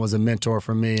Finnegan was a mentor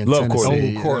for me in Love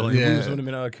Tennessee. Cortland. He was with him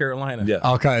in Carolina.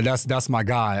 Yeah. Okay, that's my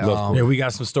guy. Yeah, we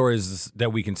got some stories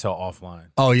that we can tell offline.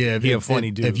 Oh, yeah. He a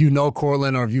funny dude. If you know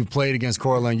Cortland or if you've played against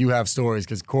Cortland, you have stories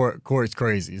because Cort's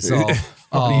crazy. So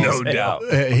no doubt.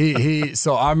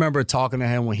 So I remember talking to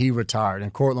him when he retired,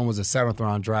 and Cortland was a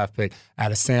 7th-round draft pick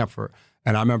out of Sanford.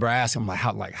 And I remember asking him,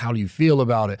 how do you feel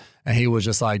about it? And he was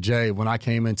just like, Jay, when I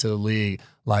came into the league,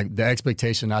 like the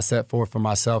expectation I set forth for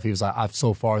myself, he was like, I've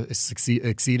so far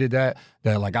exceeded that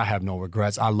like I have no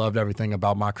regrets. I loved everything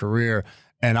about my career.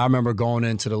 And I remember going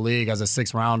into the league as a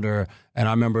 6th-rounder, and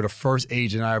I remember the first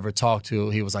agent I ever talked to,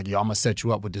 he was like, yo, I'm going to set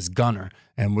you up with this gunner,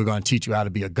 and we're going to teach you how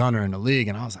to be a gunner in the league.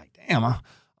 And I was like, damn, I'm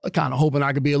kind of hoping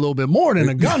I could be a little bit more than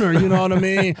a gunner, you know what I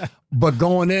mean? But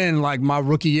going in, like my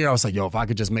rookie year, I was like, yo, if I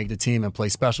could just make the team and play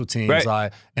special teams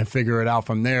and figure it out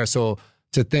from there. So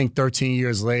to think 13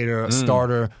 years later, a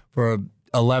starter for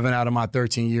 11 out of my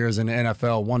 13 years in the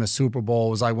NFL, won a Super Bowl,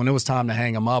 was like when it was time to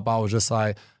hang him up, I was just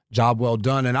like, job well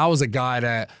done. And I was a guy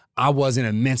that I wasn't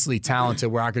immensely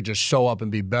talented where I could just show up and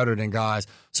be better than guys.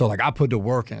 So like I put the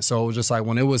work in. So it was just like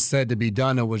when it was said to be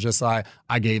done, it was just like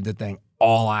I gave the thing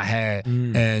all I had.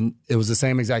 And it was the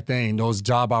same exact thing, those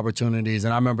job opportunities.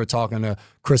 And I remember talking to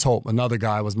Chris Hope, another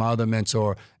guy, was my other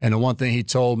mentor. And the one thing he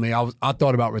told me, I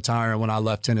thought about retiring when I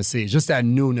left Tennessee. Just that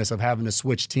newness of having to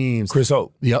switch teams. Chris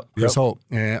Hope. Yep, Chris Hope.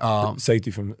 And,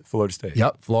 safety from Florida State.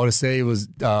 Yep, Florida State was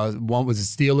one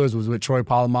was the Steelers, was with Troy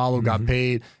Polamalu, got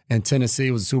paid. And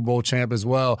Tennessee was a Super Bowl champ as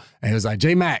well. And he was like,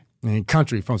 J-Mac, and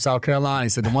country from South Carolina. He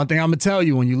said, the one thing I'm going to tell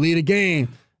you, when you lead a game,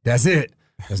 that's it.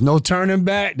 There's no turning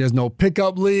back. There's no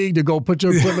pickup league to go put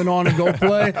your equipment on and go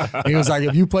play. He was like,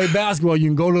 if you play basketball, you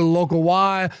can go to the local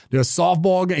Y. There's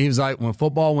softball game. He was like,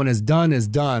 when it's done, it's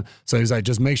done. So he was like,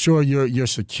 just make sure you're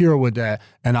secure with that.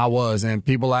 And I was. And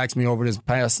people asked me over this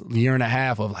past year and a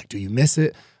half of like, do you miss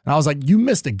it? And I was like, you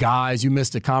miss the guys, you miss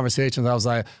the conversations. I was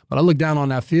like, but I look down on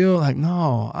that field, like,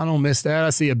 no, I don't miss that. I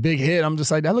see a big hit. I'm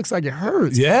just like, that looks like it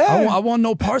hurts. Yeah. I want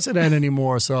no parts of that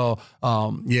anymore. So,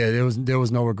 there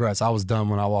was no regrets. I was done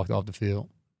when I walked off the field.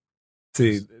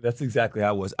 See, that's exactly how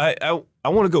I was. I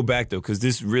want to go back, though, because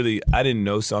this really, I didn't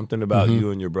know something about you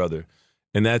and your brother.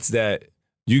 And that's that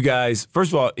you guys,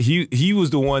 first of all, he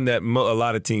was the one that a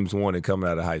lot of teams wanted coming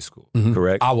out of high school,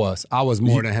 correct? I was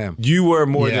more than him. You were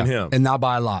more than him. And not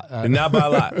by a lot. And not by a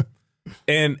lot.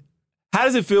 And how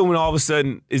does it feel when all of a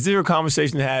sudden, is there a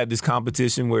conversation to have this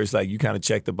competition where it's like you kind of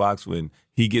check the box when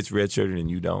he gets redshirted and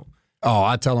you don't? Oh,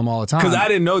 I tell him all the time. Because I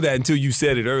didn't know that until you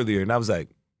said it earlier. And I was like,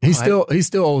 He still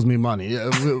owes me money.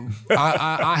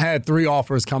 I had 3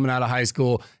 offers coming out of high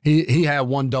school. He had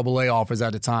 1 AA offers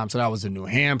at the time. So that was the New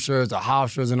Hampshires, the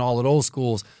Hofstras, and all of those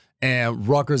schools. And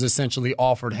Rutgers essentially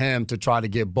offered him to try to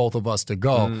get both of us to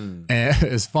go. And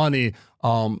it's funny,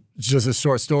 just a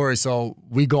short story. So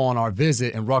we go on our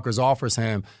visit, and Rutgers offers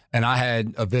him, and I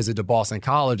had a visit to Boston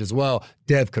College as well.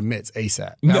 Dev commits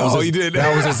ASAP. He did.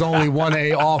 That was his only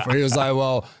 1A offer. He was like,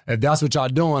 well, if that's what y'all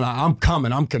doing, I'm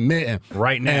coming. I'm committing.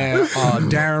 Right now.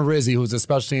 And Darren Rizzi, who's a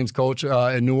special teams coach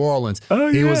in New Orleans,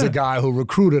 he was the guy who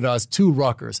recruited us to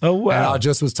Rutgers. Oh, wow. And I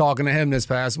just was talking to him this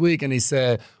past week, and he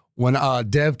said, when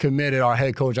Dev committed, our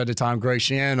head coach at the time, Greg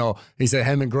Schiano, he said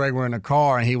him and Greg were in the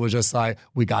car, and he was just like,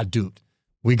 we got duped.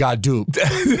 We got duped.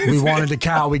 We wanted the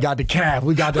cow. We got the calf.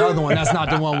 We got the other one. That's not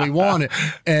the one we wanted.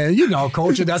 And,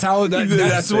 coach, that's how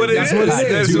that's what it is.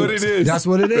 That's what it is. That's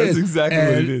what it is. That's exactly what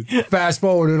it is. Fast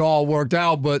forward, it all worked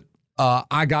out, but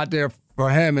I got there for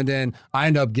him, and then I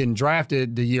ended up getting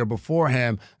drafted the year before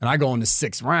him, and I go in the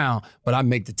 6th round, but I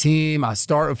make the team. I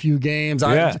start a few games.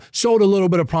 I showed a little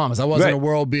bit of promise. I wasn't a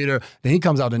world beater. Then he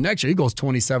comes out the next year. He goes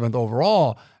 27th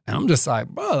overall, and I'm just like,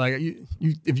 bro, like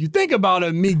if you think about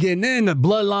it, me getting in, the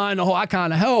bloodline, the whole, I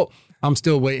kind of helped. I'm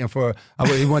still waiting for.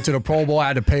 He went to the Pro Bowl. I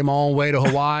had to pay my own way to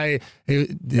Hawaii. He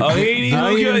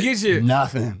didn't get you.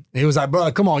 Nothing. He was like,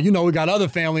 bro, come on. We got other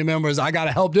family members. I got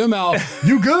to help them out.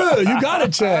 You good. You got to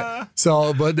check.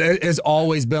 So, but it's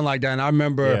always been like that. And I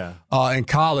remember in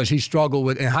college,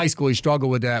 in high school, he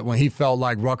struggled with that when he felt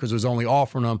like Rutgers was only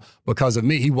offering him because of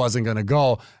me. He wasn't going to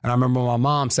go. And I remember my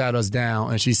mom sat us down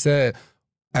and she said,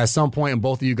 at some point in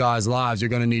both of you guys' lives, you're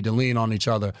going to need to lean on each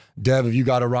other. Dev, if you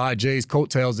got to ride Jay's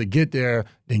coattails to get there,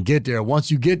 then get there.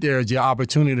 Once you get there, it's your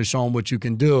opportunity to show him what you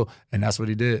can do, and that's what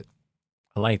he did.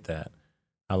 I like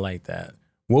that.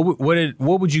 What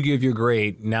would you give your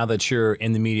grade now that you're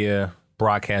in the media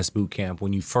broadcast boot camp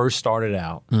when you first started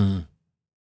out? And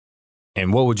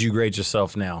what would you grade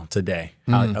yourself now today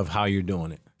of how you're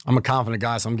doing it? I'm a confident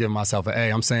guy, so I'm giving myself an A.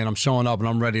 I'm saying I'm showing up and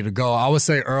I'm ready to go. I would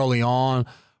say early on,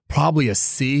 probably a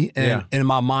C. And in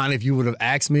my mind, if you would have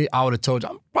asked me, I would have told you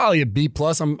I'm probably a B+.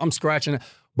 I'm scratching it.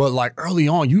 But like early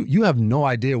on, you have no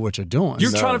idea what you're doing.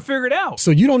 You're trying to figure it out.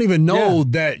 So you don't even know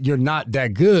that you're not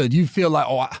that good. You feel like,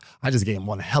 I just gave him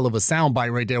one hell of a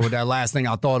soundbite right there with that last thing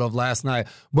I thought of last night.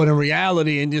 But in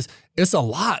reality, it's a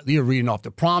lot. You're reading off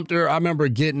the prompter. I remember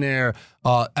getting there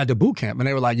at the boot camp, and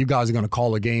they were like, you guys are going to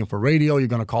call a game for radio. You're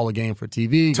going to call a game for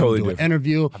TV. You're totally going to do an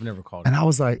interview. I've never called it. And I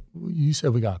was like, you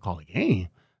said we got to call a game.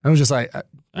 I was just like, I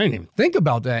didn't even think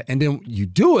about that. And then you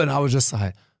do it, and I was just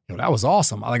like, that was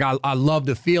awesome. Like, I love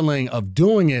the feeling of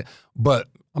doing it, but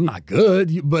I'm not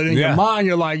good. But in your mind,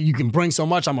 you're like, you can bring so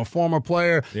much. I'm a former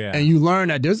player. And you learn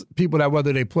that there's people that,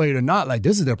 whether they played or not, like,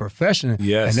 this is their profession.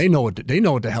 And they know what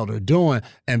the hell they're doing.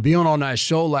 And being on that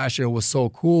show last year was so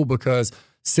cool because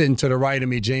sitting to the right of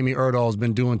me, Jamie Erdahl has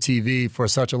been doing TV for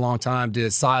such a long time,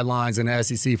 did sidelines in the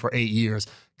SEC for 8 years.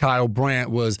 Kyle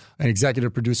Brandt was an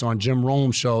executive producer on Jim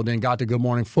Rome's show, then got to Good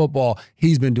Morning Football.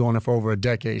 He's been doing it for over a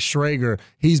decade. Schrager,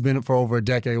 he's been for over a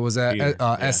decade, was at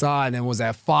SI and then was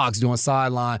at Fox doing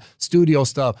sideline studio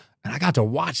stuff. And I got to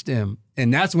watch them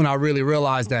And that's when I really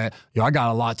realized that, I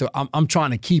got a lot to, I'm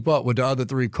trying to keep up with the other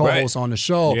 3 co-hosts on the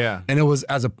show. Yeah. And it was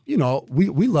as a, we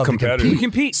love to compete. We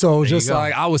compete. So just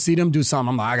like I would see them do something,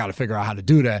 I'm like, I got to figure out how to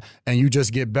do that. And you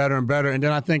just get better and better. And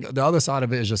then I think the other side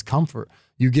of it is just comfort.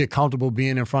 You get comfortable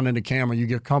being in front of the camera. You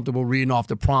get comfortable reading off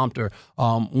the prompter.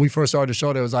 When we first started the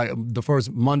show, there was like the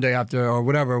first Monday after, or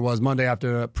whatever it was, Monday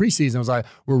after preseason, it was like,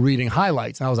 we're reading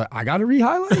highlights. And I was like, I got to read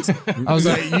highlights? I was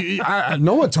like,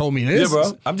 no one told me this.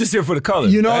 Yeah, bro. I'm just here for the color.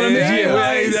 You know what I mean?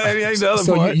 Yeah.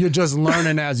 So you're just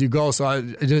learning as you go. So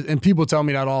and people tell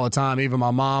me that all the time. Even my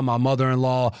mom, my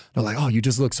mother-in-law, they're like, oh, you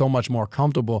just look so much more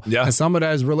comfortable. Yeah. And some of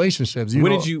that is relationships.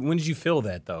 When did you feel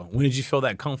that, though? When did you feel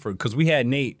that comfort? Because we had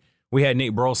Nate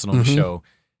Burleson on the show,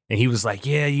 and he was like,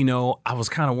 yeah, I was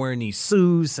kind of wearing these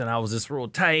suits, and I was just real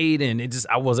tight, and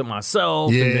I wasn't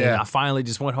myself. Yeah. And then I finally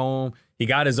just went home. He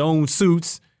got his own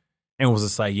suits and was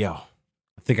just like, yo,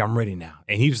 I think I'm ready now.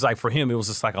 And he was like, for him, it was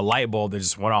just like a light bulb that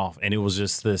just went off, and it was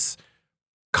just this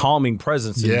calming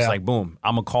presence. And it's like, boom,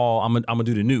 I'm gonna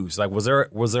do the news. Like, was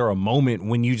there a moment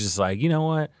when you just like, you know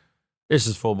what? This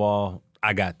is football.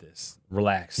 I got this.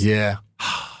 Relax. Yeah.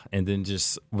 And then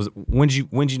when did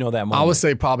you know that moment? I would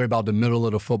say probably about the middle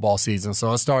of the football season.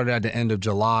 So it started at the end of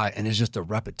July, and it's just the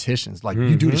repetitions. Like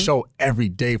you do the show every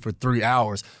day for 3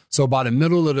 hours. So by the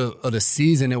middle of the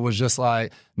season, it was just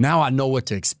like, now I know what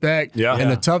to expect. Yeah. And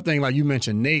the tough thing, like you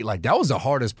mentioned, Nate, like that was the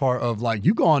hardest part of like,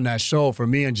 you go on that show for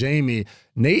me and Jamie,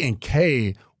 Nate and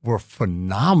Kay were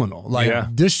phenomenal.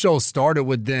 Like this show started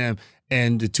with them,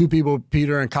 and the 2 people,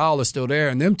 Peter and Kyle, are still there,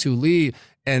 and them 2 leave.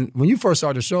 And when you first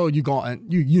start the show, you go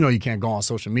and you can't go on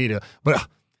social media, but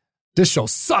this show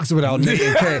sucks without Nate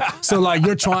and Kay. So like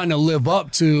you're trying to live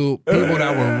up to people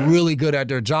that were really good at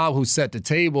their job who set the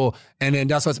table. And then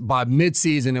that's what by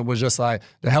mid-season, it was just like,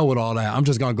 the hell with all that. I'm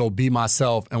just going to go be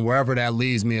myself, and wherever that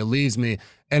leaves me, it leaves me.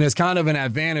 And it's kind of an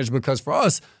advantage because for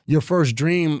us, your first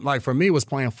dream, like for me, was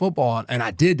playing football. And I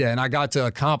did that, and I got to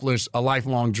accomplish a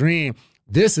lifelong dream.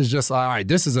 This is just like, all right,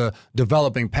 this is a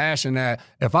developing passion that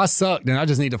if I suck, then I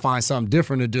just need to find something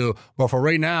different to do. But for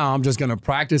right now, I'm just going to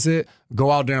practice it,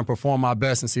 go out there and perform my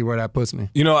best and see where that puts me.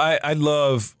 I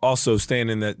love also staying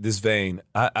in this vein.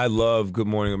 I love Good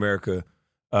Morning America,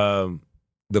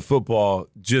 the football,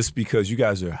 just because you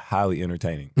guys are highly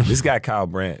entertaining. This guy, Kyle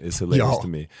Brandt, is hilarious to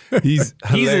me. He's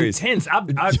hilarious. He's intense.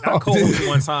 I called him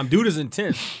one time. Dude is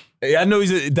intense. I know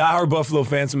he's a diehard Buffalo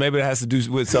fan, so maybe that has to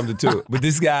do with something too. But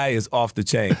this guy is off the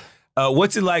chain.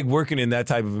 What's it like working in that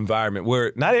type of environment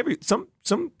where not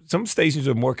some stations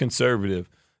are more conservative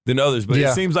than others, but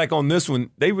it seems like on this one,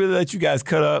 they really let you guys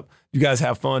cut up, you guys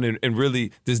have fun, and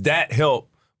really, does that help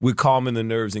with calming the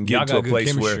nerves and getting to a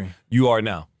place where you are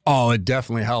now? Oh, it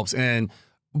definitely helps. And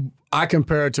I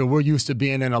compare it to we're used to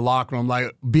being in a locker room,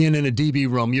 like being in a DB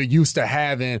room. You're used to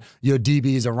having your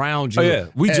DBs around you. Oh, yeah.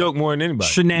 We joke more than anybody.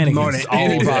 Shenanigans. More than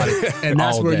anybody. And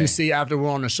that's All where day. you see after we're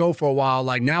on the show for a while,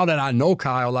 like now that I know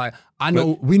Kyle, like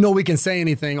we know we can say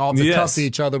anything off the cuff to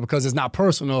each other because it's not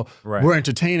personal. Right. We're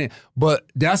entertaining. But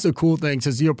that's the cool thing,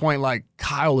 to your point, like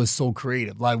Kyle is so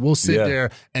creative. Like we'll sit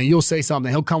there and you'll say something,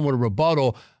 he'll come with a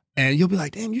rebuttal, and you'll be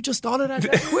like, damn, you just thought of that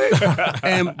quick?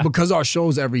 And because our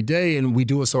show's every day and we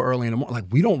do it so early in the morning, like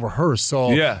we don't rehearse.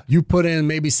 So you put in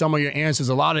maybe some of your answers,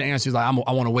 a lot of the answers, like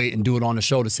I want to wait and do it on the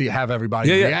show to have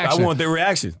everybody's reaction. I want their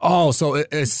reaction. Oh, so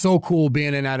it's so cool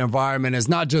being in that environment. It's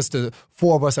not just the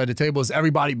 4 of us at the table, it's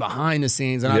everybody behind the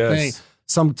scenes. And I think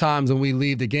sometimes when we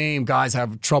leave the game, guys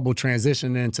have trouble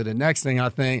transitioning into the next thing. I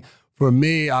think for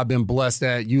me, I've been blessed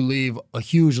that you leave a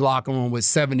huge locker room with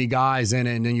 70 guys in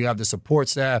it, and then you have the support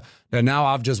staff. And now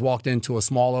I've just walked into a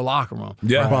smaller locker room.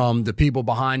 Yeah. From the people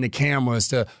behind the cameras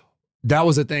to that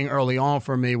was a thing early on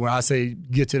for me where I say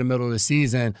get to the middle of the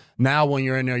season. Now when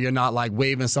you're in there, you're not like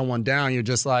waving someone down. You're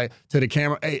just like to the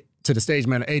camera, hey, to the stage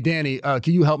man, hey, Danny,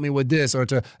 can you help me with this? Or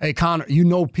to, hey, Connor, you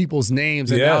know people's names,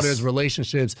 and now there's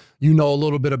relationships. You know a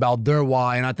little bit about their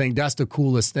why, and I think that's the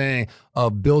coolest thing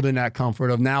of building that comfort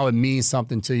of now it means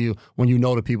something to you when you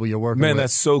know the people you're working with. Man,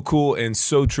 that's so cool and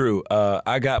so true.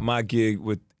 I got my gig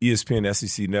with ESPN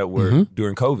SEC Network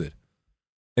during COVID.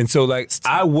 And so, like,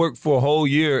 I worked for a whole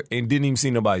year and didn't even see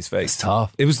nobody's face. It's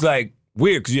tough. It was like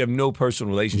weird because you have no personal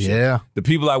relationship. Yeah. The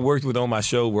people I worked with on my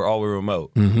show were all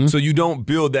remote. So you don't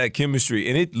build that chemistry.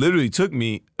 And it literally took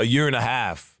me a year and a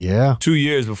half, 2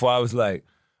 years before I was like,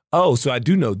 oh, so I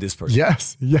do know this person.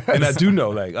 Yes. And I do know,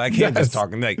 like, I can't just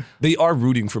talk. Like, they are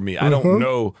rooting for me. I don't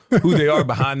know who they are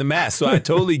behind the mask. So I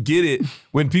totally get it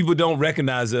when people don't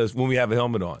recognize us when we have a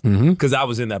helmet on, because I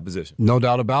was in that position. No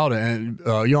doubt about it. And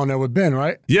you're on there with Ben,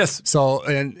 right? Yes. So,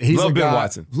 and he's Love a Ben guy,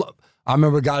 Watson. I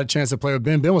remember got a chance to play with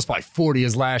Ben. Ben was probably 40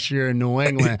 his last year in New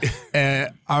England.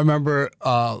 And I remember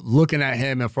looking at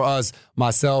him, and for us,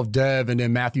 myself, Dev, and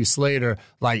then Matthew Slater,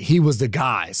 like he was the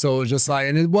guy. So it was just like,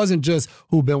 and it wasn't just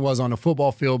who Ben was on the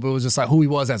football field, but it was just like who he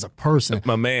was as a person.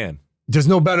 My man. There's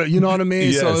no better, you know what I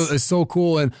mean? Yes. So it's so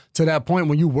cool. And to that point,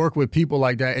 when you work with people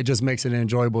like that, it just makes it an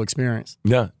enjoyable experience.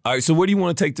 Yeah. All right, so where do you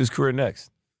want to take this career next?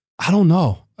 I don't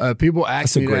know. People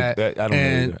ask me that, I don't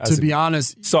and know to be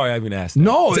honest, sorry I even asked. That.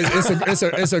 No,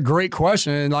 it's a great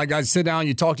question. And like I sit down,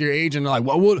 you talk to your agent, and like,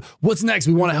 well, what's next?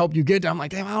 We want to help you get there. I'm like,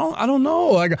 damn, I don't know.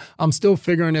 Like I'm still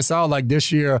figuring this out. Like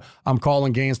this year, I'm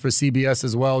calling games for CBS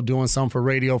as well, doing some for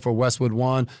radio for Westwood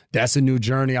One. That's a new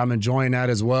journey. I'm enjoying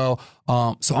that as well.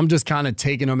 So I'm just kind of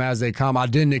taking them as they come. I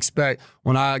didn't expect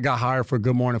when I got hired for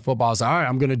Good Morning Football, I was like, all right,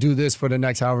 I'm going to do this for the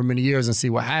next however many years and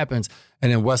see what happens.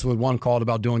 And then Westwood One called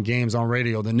about doing games on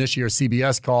radio. Then this year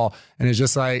CBS called, and it's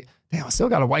just like, damn, I still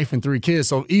got a wife and 3 kids.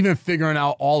 So even figuring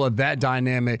out all of that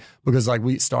dynamic, because like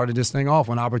we started this thing off,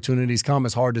 when opportunities come,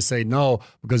 it's hard to say no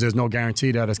because there's no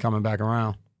guarantee that it's coming back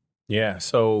around. Yeah,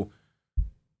 so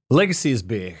legacy is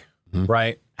big,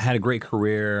 right? I had a great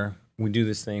career. We do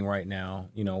this thing right now.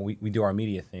 You know, we do our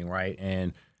media thing, right?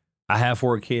 And I have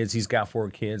 4 kids. He's got 4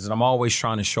 kids. And I'm always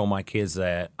trying to show my kids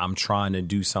that I'm trying to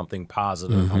do something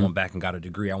positive. I went back and got a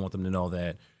degree. I want them to know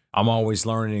that I'm always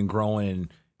learning and growing.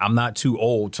 And I'm not too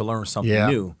old to learn something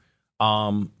new.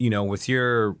 You know, with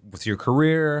your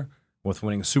career, with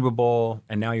winning a Super Bowl,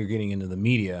 and now you're getting into the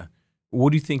media,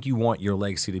 what do you think you want your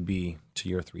legacy to be to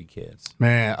your 3 kids?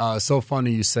 Man, so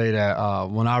funny you say that.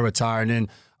 When I retired, and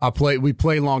we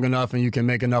play long enough and you can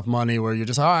make enough money where you're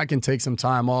just, I can take some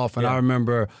time off. And I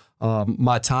remember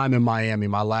my time in Miami,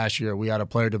 my last year, we had a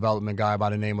player development guy by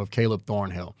the name of Caleb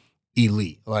Thornhill.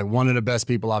 Elite, like one of the best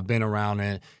people I've been around,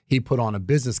 and he put on a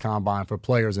business combine for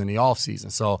players in the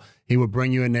offseason. So he would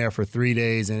bring you in there for 3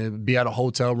 days, and it would be at a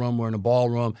hotel room or in a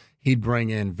ballroom. He'd bring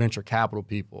in venture capital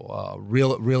people,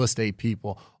 real estate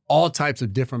people, all types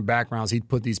of different backgrounds. He'd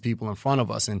put these people in front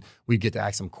of us, and we'd get to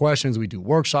ask them questions. We'd do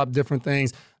workshop different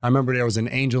things. I remember there was an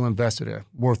angel investor there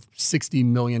worth $60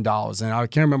 million, and I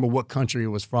can't remember what country it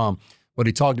was from. But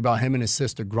he talked about him and his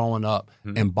sister growing up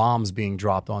and bombs being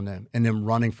dropped on them and them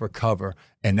running for cover.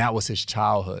 And that was his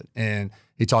childhood. And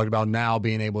he talked about now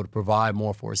being able to provide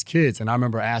more for his kids. And I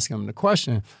remember asking him the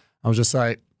question. I was just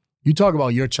like, you talk about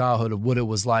your childhood of what it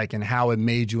was like and how it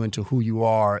made you into who you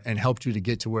are and helped you to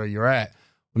get to where you're at.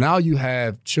 Well, now you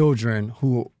have children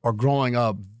who are growing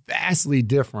up vastly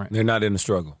different. They're not in a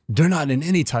struggle. They're not in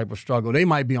any type of struggle. They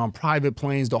might be on private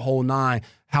planes, the whole 9.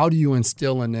 How do you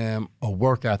instill in them a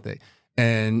work ethic?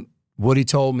 And what he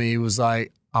told me was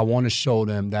like, I want to show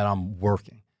them that I'm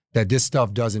working, that this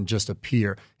stuff doesn't just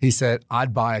appear. He said,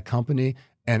 I'd buy a company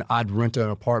and I'd rent an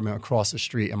apartment across the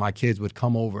street, and my kids would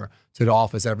come over to the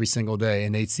office every single day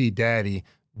and they'd see daddy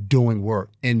doing work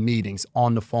in meetings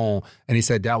on the phone. And he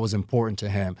said that was important to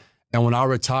him. And when I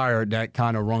retired, that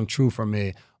kind of rung true for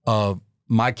me of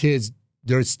my kids.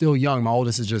 They're still young. My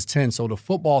oldest is just 10. So the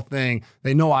football thing,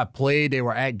 they know I played, they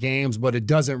were at games, but it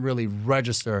doesn't really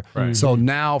register. Right. So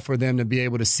now for them to be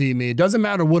able to see me, it doesn't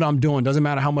matter what I'm doing, doesn't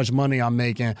matter how much money I'm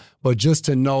making, but just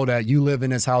to know that you live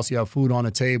in this house, you have food on the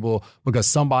table because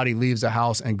somebody leaves the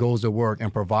house and goes to work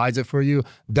and provides it for you.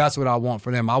 That's what I want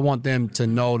for them. I want them to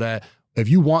know that if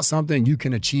you want something, you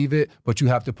can achieve it, but you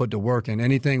have to put the work in.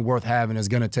 Anything worth having is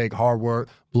going to take hard work,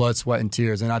 blood, sweat, and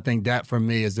tears. And I think that for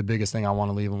me is the biggest thing I want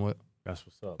to leave them with. That's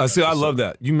what's up. I love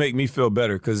that. You make me feel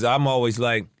better because I'm always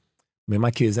like, man,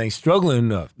 my kids ain't struggling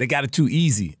enough. They got it too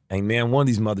easy. And man, one of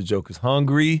these mother jokers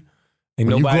hungry. Ain't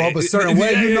when nobody, you grow up a certain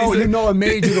way, you know it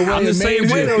made you the way I'm the it same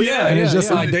made way, you. though, yeah, and it's yeah, just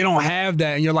like they don't have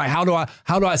that, and you're like, how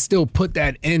do I still put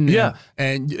that in them? Yeah.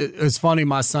 And it's funny.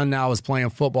 My son now is playing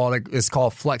football. It's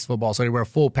called flex football, so they wear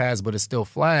full pads, but it's still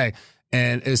flag.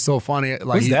 And it's so funny. Like,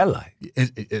 what's that like?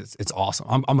 It's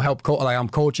awesome. I'm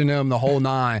coaching him the whole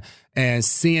 9 and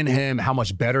seeing him how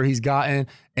much better he's gotten.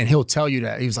 And he'll tell you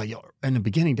that he was like, yo, in the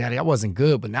beginning, Daddy, I wasn't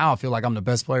good, but now I feel like I'm the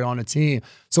best player on the team.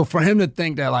 So for him to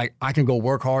think that like I can go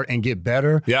work hard and get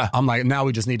better, I'm like, now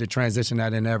we just need to transition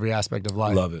that in every aspect of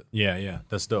life. Love it. Yeah,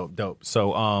 that's dope.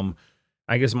 So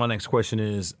I guess my next question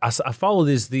is, I follow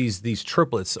these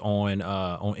triplets on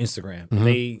Instagram.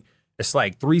 Mm-hmm. It's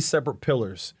like 3 separate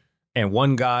pillars. And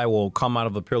one guy will come out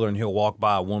of a pillar and he'll walk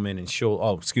by a woman and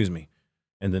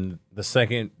and then the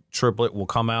second triplet will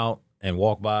come out and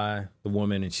walk by the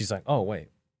woman and she's like, oh, wait.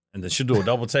 And then she'll do a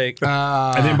double take.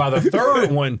 And then by the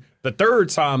third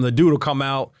time, the dude will come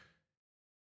out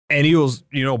and he'll,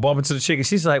 bump into the chick and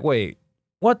she's like, wait,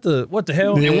 what the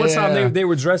hell? Yeah. And one time they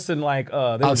were dressed in like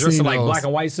black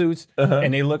and white suits,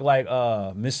 and they looked like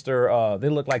they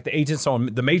looked like the agents on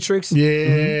The Matrix.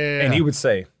 Yeah. And he would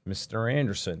say, Mr.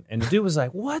 Anderson. And the dude was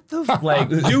like, what the like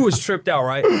the dude was tripped out,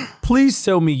 right? Please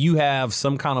tell me you have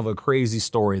some kind of a crazy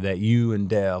story that you and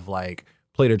Dev like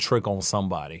played a trick on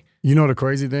somebody. You know the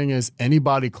crazy thing is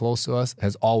anybody close to us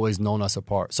has always known us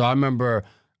apart. So I remember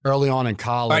early on in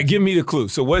college. All right, give me the clue.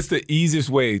 So what's the easiest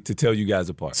way to tell you guys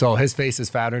apart? So his face is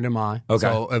fatter than mine. Okay.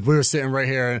 So if we were sitting right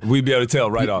here. We'd be able to tell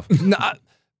right off.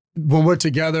 When we're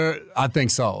together, I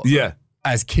think so. Yeah.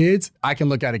 As kids, I can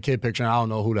look at a kid picture and I don't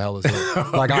know who the hell is who.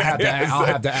 Like I'll have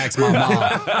to ask my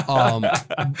mom.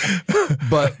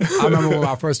 But I remember when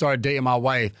I first started dating my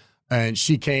wife, and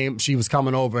she was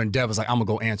coming over, and Dev was like, I'm gonna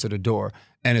go answer the door.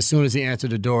 And as soon as he answered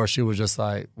the door, she was just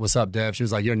like, "What's up, Dev?" She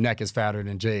was like, "Your neck is fatter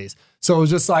than Jay's." So it was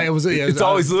just like it's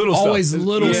always little stuff. Always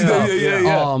little stuff.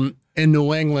 Yeah. In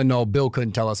New England, no, Bill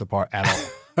couldn't tell us apart at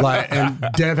all. And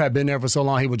Dev had been there for so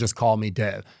long, he would just call me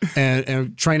Dev.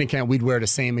 And training camp, we'd wear the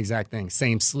same exact thing,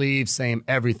 same sleeves, same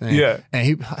everything. Yeah.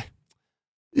 And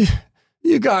he,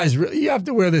 you guys, you have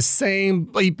to wear the same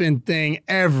bleeping thing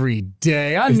every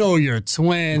day. I know you're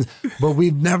twins, but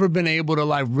we've never been able to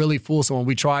like really fool someone.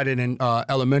 We tried it in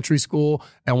elementary school,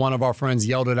 and one of our friends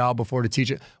yelled it out before the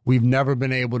teacher. We've never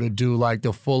been able to do like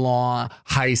the full-on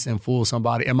heist and fool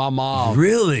somebody. And my mom,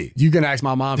 really, you can ask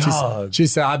my mom. She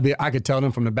said I could tell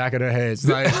them from the back of their heads.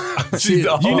 Like,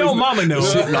 Mama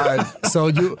knows.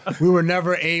 We were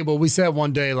never able. We said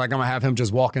one day like I'm gonna have him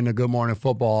just walk into Good Morning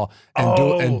Football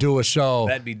and do a show.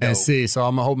 That'd be dope. And see. So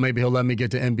I'm gonna hope maybe he'll let me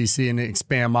get to NBC and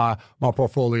expand my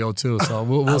portfolio too. So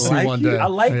we'll see one day. I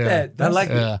like that. I like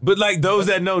it. But like those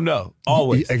that know,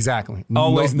 always. Exactly.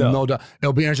 Always know. No doubt.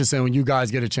 It'll be interesting when you guys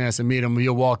get a chance to meet him.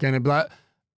 You'll walk in and be like,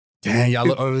 dang, y'all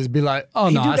look, or it'll be like, oh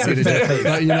no, I see the difference.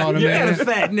 Like, you know what I mean? You got a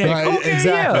fat neck. Right, Okay,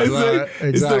 exactly. yeah. Right, exactly.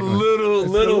 It's the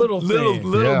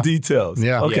little details.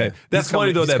 Yeah. Okay. Yeah. That's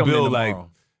funny though that Bill like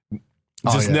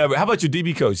never. How about your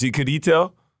DB coach? Could he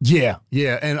tell? Yeah.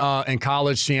 And in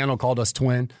college, Shiano called us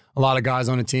twin. A lot of guys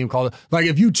on the team called it. Like,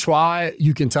 if you try,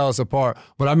 you can tell us apart.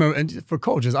 But I remember, and for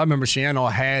coaches, I remember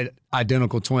Shiano had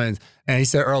identical twins. And he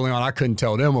said early on, I couldn't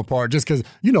tell them apart just because,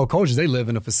 coaches, they live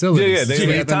in a facility. Yeah, they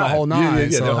live in the whole nine.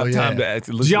 They don't have time to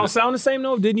actually listen. Did y'all sound the same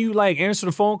though? Didn't you like answer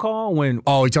the phone call when?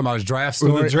 Oh, you talking about his draft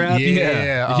story? The draft?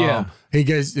 Yeah. He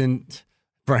gets in.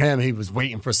 For him, he was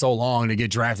waiting for so long to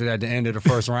get drafted at the end of the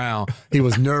first round. He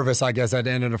was nervous, I guess, at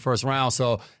the end of the first round.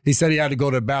 So he said he had to go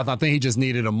to the bathroom. I think he just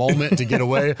needed a moment to get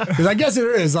away. Because I guess it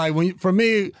is. Like, when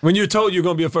you're told you're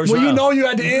going to be a first round. When you know you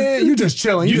at the end, you just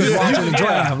chilling. You just watching the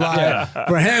draft. Like,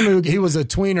 for him, he was a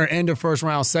tweener, end of first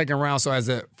round, second round. So as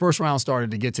the first round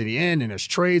started to get to the end, and there's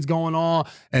trades going on,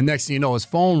 and next thing you know, his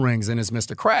phone rings, and it's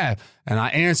Mr. Kraft. And I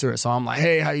answer it. So I'm like,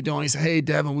 hey, how you doing? He said, hey,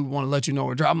 Devin, we want to let you know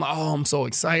we're driving. I'm like, oh, I'm so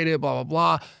excited, blah,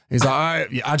 blah, blah. He's like, all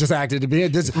right, yeah, I just acted to be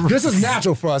it. This is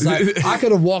natural for us. Like, I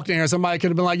could have walked in here, somebody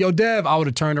could have been like, yo, Dev, I would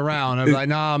have turned around. I'd be like,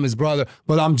 nah, I'm his brother.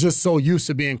 But I'm just so used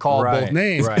to being called both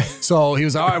names. Right. So he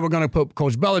was like, all right, we're going to put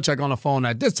Coach Belichick on the phone.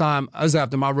 At this time, I was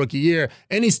after my rookie year.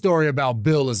 Any story about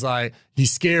Bill is like,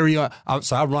 he's scary. So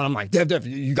I run, I'm like, Dev,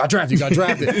 you got drafted.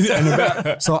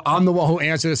 So I'm the one who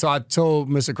answered it. So I told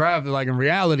Mr. Kraft, like, in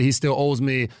reality, he still owes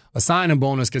me a signing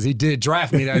bonus because he did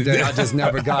draft me that day. I just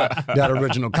never got that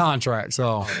original contract.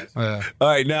 So, yeah. All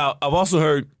right, now, I've also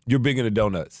heard you're big into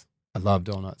donuts. I love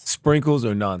donuts. Sprinkles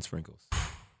or non-sprinkles?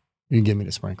 You can give me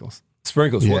the sprinkles.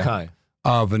 Sprinkles, what kind?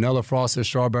 Vanilla frosted,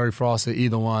 strawberry frosted,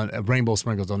 either one. Rainbow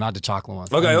sprinkles, though, not the chocolate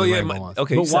ones. Okay, ones.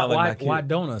 Okay. But why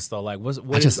donuts though?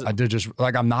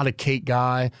 Like, I'm not a cake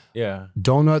guy. Yeah.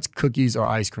 Donuts, cookies, or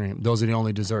ice cream. Those are the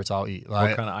only desserts I'll eat.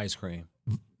 Like, what kind of ice cream?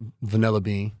 Vanilla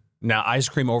bean. Now, ice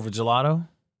cream over gelato?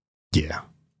 Yeah.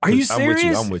 Are you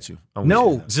serious? I'm with you.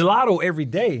 Gelato every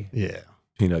day. Yeah.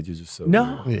 Peanut, you're just so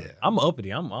no. Yeah. I'm uppity.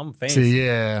 I'm fancy. See,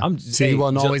 yeah. He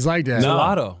wasn't always like that.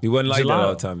 Gelato. He wasn't like that all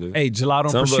the time, dude. Hey,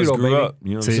 gelato and prosciutto, baby. Up, you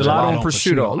know what I'm saying? Gelato and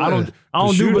prosciutto. I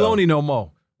don't do bologna no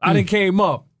more. I didn't came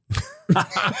up.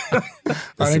 I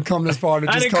didn't come this far to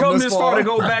just I didn't come this far to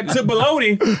go back to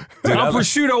bologna. I'm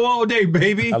prosciutto all day,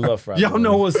 baby. I love fried Y'all bologna.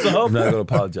 know what's up. I'm not going to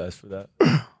apologize for that.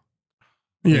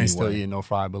 You ain't still eating no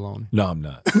fried bologna. No, I'm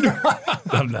not.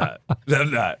 I'm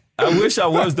not. I wish I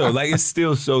was, though. Like, it's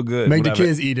still so good. Make the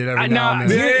kids eat it every now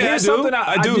and then. Here's something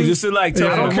I do. Just to like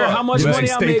tell I don't them care up. how much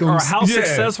money I make or how Yeah.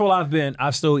 successful I've been, I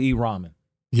still eat ramen.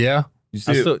 Yeah?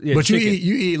 But you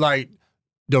eat like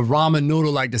the ramen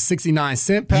noodle, like the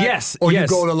 69-cent pack? Yes. Or you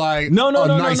go to like no,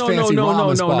 nice fancy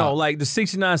ramen spot? Like the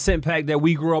 69-cent pack that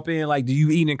we grew up in, like do you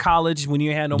eat in college when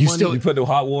you had no money? You put the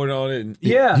hot water on it. And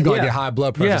yeah. You're going to get high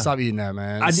blood pressure. Yeah. Stop eating that,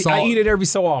 man. I eat it every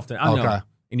so often. I know. Okay.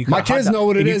 And you my kids know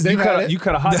what it is. You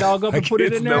cut a hot dog up and put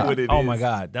it in there? Know what it oh, is. my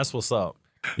God. That's what's up.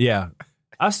 Yeah.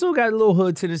 I still got little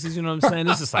hood tendencies, you know what I'm saying?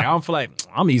 It's just like, I don't feel like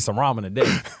I'm gonna eat some ramen today.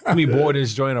 Let me boil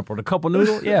this joint up with a couple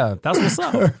noodles. Yeah, that's what's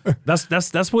up.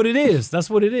 That's what it is. That's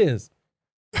what it is.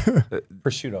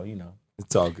 Prosciutto, you know.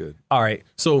 It's all good. All right.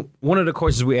 So one of the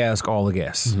questions we ask all the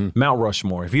guests, Mount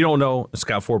Rushmore. If you don't know, it's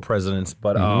got 4 presidents,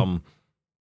 but I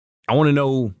want to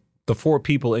know the 4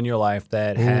 people in your life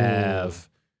that have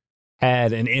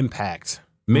had an impact.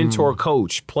 Mentor,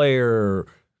 coach, player,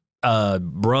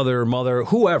 brother, mother,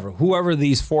 whoever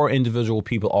these 4 individual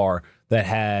people are that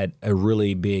had a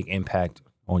really big impact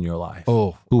on your life.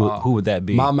 Who would that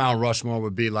be? My Mount Rushmore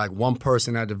would be like one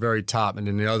person at the very top, and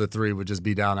then the other 3 would just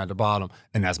be down at the bottom,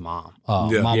 and that's mom.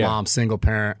 Mom, single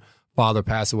parent, father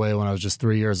passed away when I was just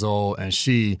 3 years old, and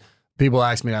people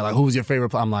ask me that, like, who was your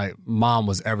favorite? I'm like, mom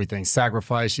was everything.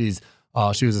 Sacrifice. She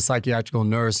was a psychiatrical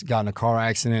nurse, got in a car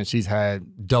accident. She's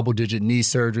had double-digit knee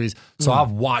surgeries. So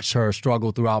I've watched her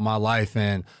struggle throughout my life.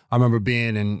 And I remember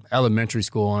being in elementary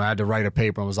school, and I had to write a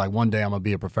paper and was like, one day I'm going to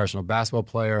be a professional basketball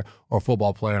player or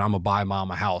football player, and I'm going to buy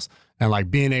mom a house. And,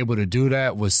 like, being able to do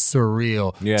that was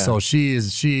surreal. Yeah. So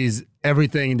she's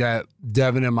everything that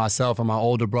Devin and myself and my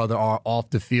older brother are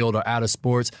off the field or out of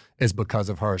sports is because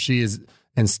of her. She is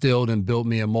instilled and built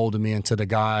me and molded me into the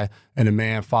guy and the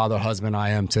man, father, husband I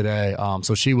am today.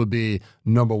 So she would be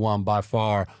number 1 by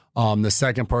far. The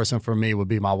second person for me would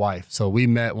be my wife. So we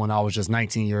met when I was just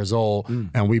 19 years old,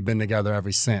 and we've been together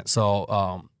ever since.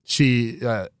 So she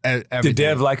Did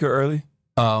Dev like her early?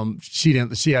 She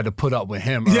didn't. She had to put up with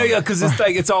him. Yeah, because it's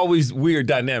like it's always weird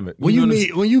dynamic. When you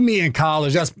meet in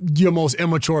college, that's your most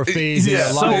immature phase. Yeah,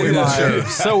 in so life. immature.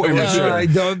 So immature.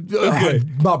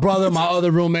 Like, my brother, my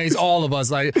other roommates, all of us.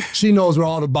 Like, she knows where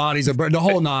all the bodies are burned, the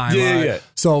whole 9. Yeah.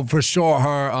 So for sure,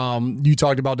 her. You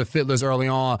talked about the fitless early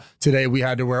on. Today we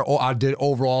had to wear. I did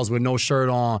overalls with no shirt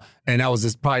on. And that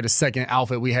was probably the second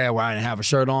outfit we had where I didn't have a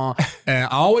shirt on. And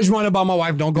I always run it by my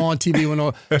wife, don't go on TV with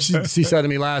no. She said to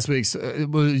me last week,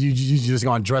 you just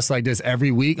gonna dress like this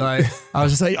every week? Like, I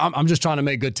was just like, I'm just trying to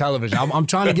make good television. I'm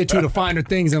trying to get to the finer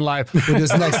things in life with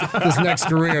this next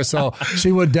career. So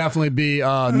she would definitely be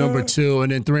number 2,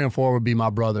 and then 3 and 4 would be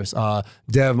my brothers.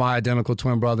 Dev, my identical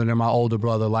twin brother, and then my older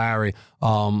brother Larry.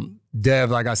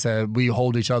 Dev, like I said, we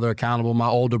hold each other accountable. My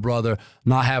older brother,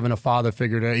 not having a father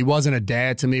figure there, he wasn't a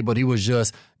dad to me, but he was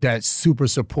just that super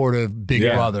supportive big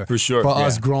brother. For sure. For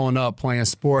us growing up playing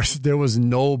sports, there was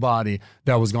nobody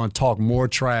that was going to talk more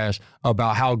trash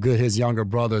about how good his younger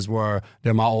brothers were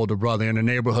than my older brother. In the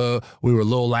neighborhood, we were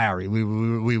Lil Larry. We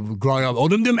were growing up,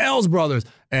 them L's brothers.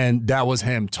 And that was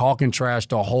him talking trash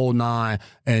the whole 9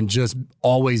 and just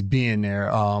always being there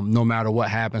no matter what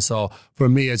happened. So for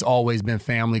me, it's always been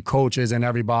family. Coaches and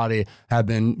everybody have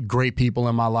been great people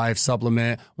in my life,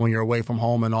 supplement when you're away from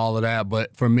home and all of that.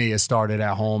 But for me, it started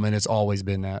at home, and it's always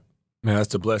been that. Man,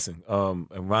 that's a blessing. And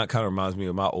Ron kind of reminds me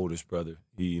of my oldest brother.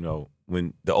 He,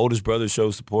 when the oldest brother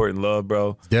shows support and love,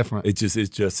 bro, it's different. It just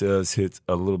hits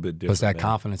a little bit different. Puts that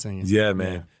confidence in you. Yeah,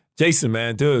 man. Yeah. Jason,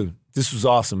 man, dude. This was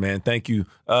awesome, man. Thank you.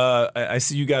 I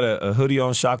see you got a hoodie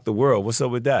on Shock the World. What's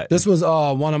up with that? This was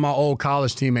one of my old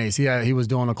college teammates. He was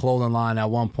doing a clothing line at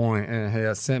one point, and he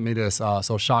had sent me this.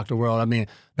 So Shock the World. I mean,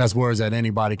 that's words that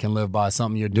anybody can live by.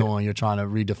 Something you're doing, you're trying to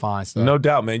redefine stuff. No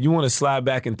doubt, man. You want to slide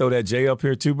back and throw that J up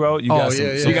here too, bro? You got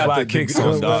some fly kicks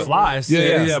on, dog. Flies.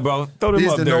 Yeah, bro. Throw them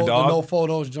up there, dog. The no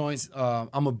photos joints.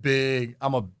 I'm a big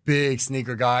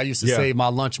sneaker guy. I used to save my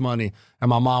lunch money, and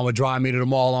my mom would drive me to the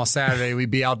mall on Saturday. We'd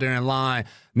be out there in line.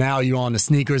 Now you're on the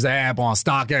sneakers app, on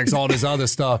StockX, all this other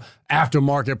stuff.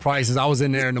 Aftermarket prices. I was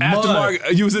in there in the mud.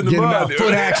 You was in the mud.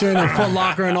 Foot Action and Foot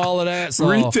Locker and all of that. So,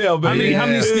 retail, baby. How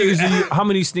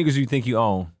many sneakers do you think you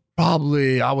own?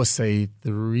 Probably, I would say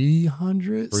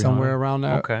 300, somewhere around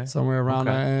that. Okay. Somewhere around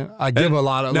that. And I give a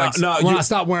lot of, when I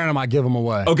stop wearing them, I give them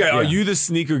away. Okay, are you the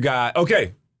sneaker guy?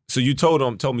 Okay, so you told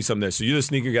me something there. So you're the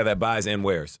sneaker guy that buys and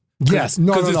wears. Yes,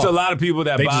 because it's a lot of people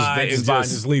that buy and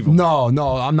just leave them. No,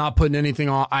 I'm not putting anything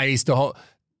on ice.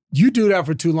 You do that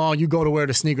for too long, you go to wear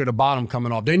the sneaker, the bottom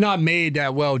coming off. They're not made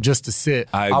that well just to sit.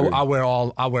 I wear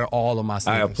all of my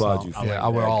sneakers. I applaud you for that. I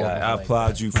wear all of them. I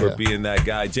applaud you for being that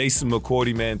guy. Jason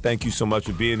McCourty, man, thank you so much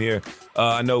for being here.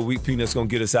 I know Week Peanut's going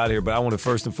to get us out of here, but I want to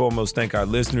first and foremost thank our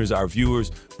listeners, our viewers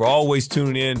for always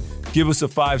tuning in. Give us a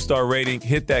 5-star rating.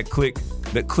 Hit that click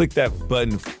that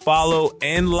button. Follow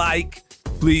and like.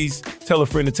 Please tell a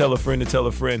friend to tell a friend to tell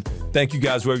a friend. Thank you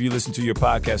guys wherever you listen to your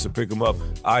podcasts, so pick them up.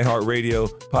 iHeartRadio,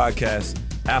 podcast,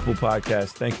 Apple Podcasts.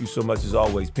 Thank you so much as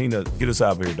always. Peanut, get us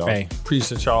out of here, dog. Hey,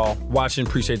 appreciate y'all watching.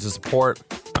 Appreciate the support.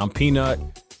 I'm Peanut.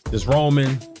 This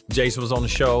Roman. Jason was on the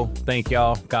show. Thank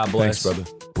y'all. God bless. Thanks,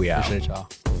 brother. We out. Appreciate y'all.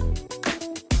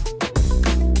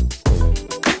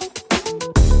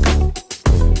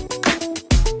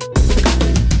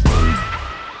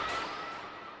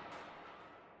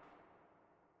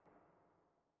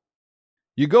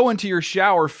 You go into your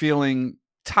shower feeling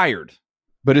tired,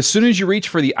 but as soon as you reach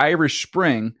for the Irish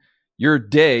Spring, your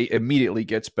day immediately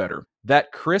gets better.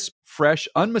 That crisp, fresh,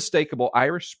 unmistakable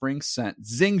Irish Spring scent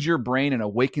zings your brain and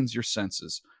awakens your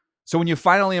senses. So when you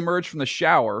finally emerge from the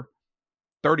shower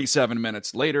 37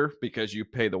 minutes later, because you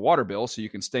pay the water bill so you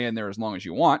can stay in there as long as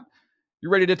you want,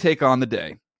 you're ready to take on the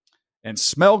day and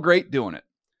smell great doing it.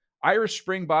 Irish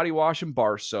Spring Body Wash and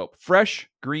Bar Soap. Fresh,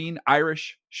 green,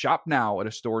 Irish. Shop now at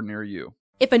a store near you.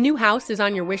 If a new house is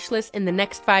on your wish list in the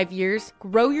next 5 years,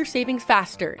 grow your savings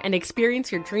faster and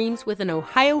experience your dreams with an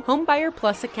Ohio Homebuyer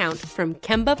Plus account from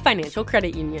Kemba Financial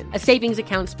Credit Union. A savings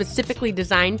account specifically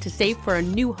designed to save for a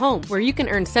new home, where you can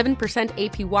earn 7%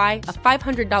 APY,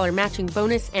 a $500 matching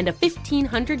bonus, and a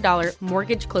 $1,500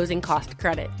 mortgage closing cost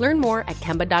credit. Learn more at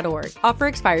Kemba.org. Offer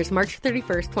expires March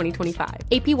 31st, 2025.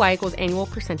 APY equals annual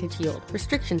percentage yield.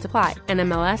 Restrictions apply.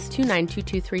 NMLS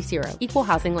 292230. Equal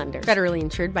housing lender. Federally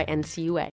insured by NCUA.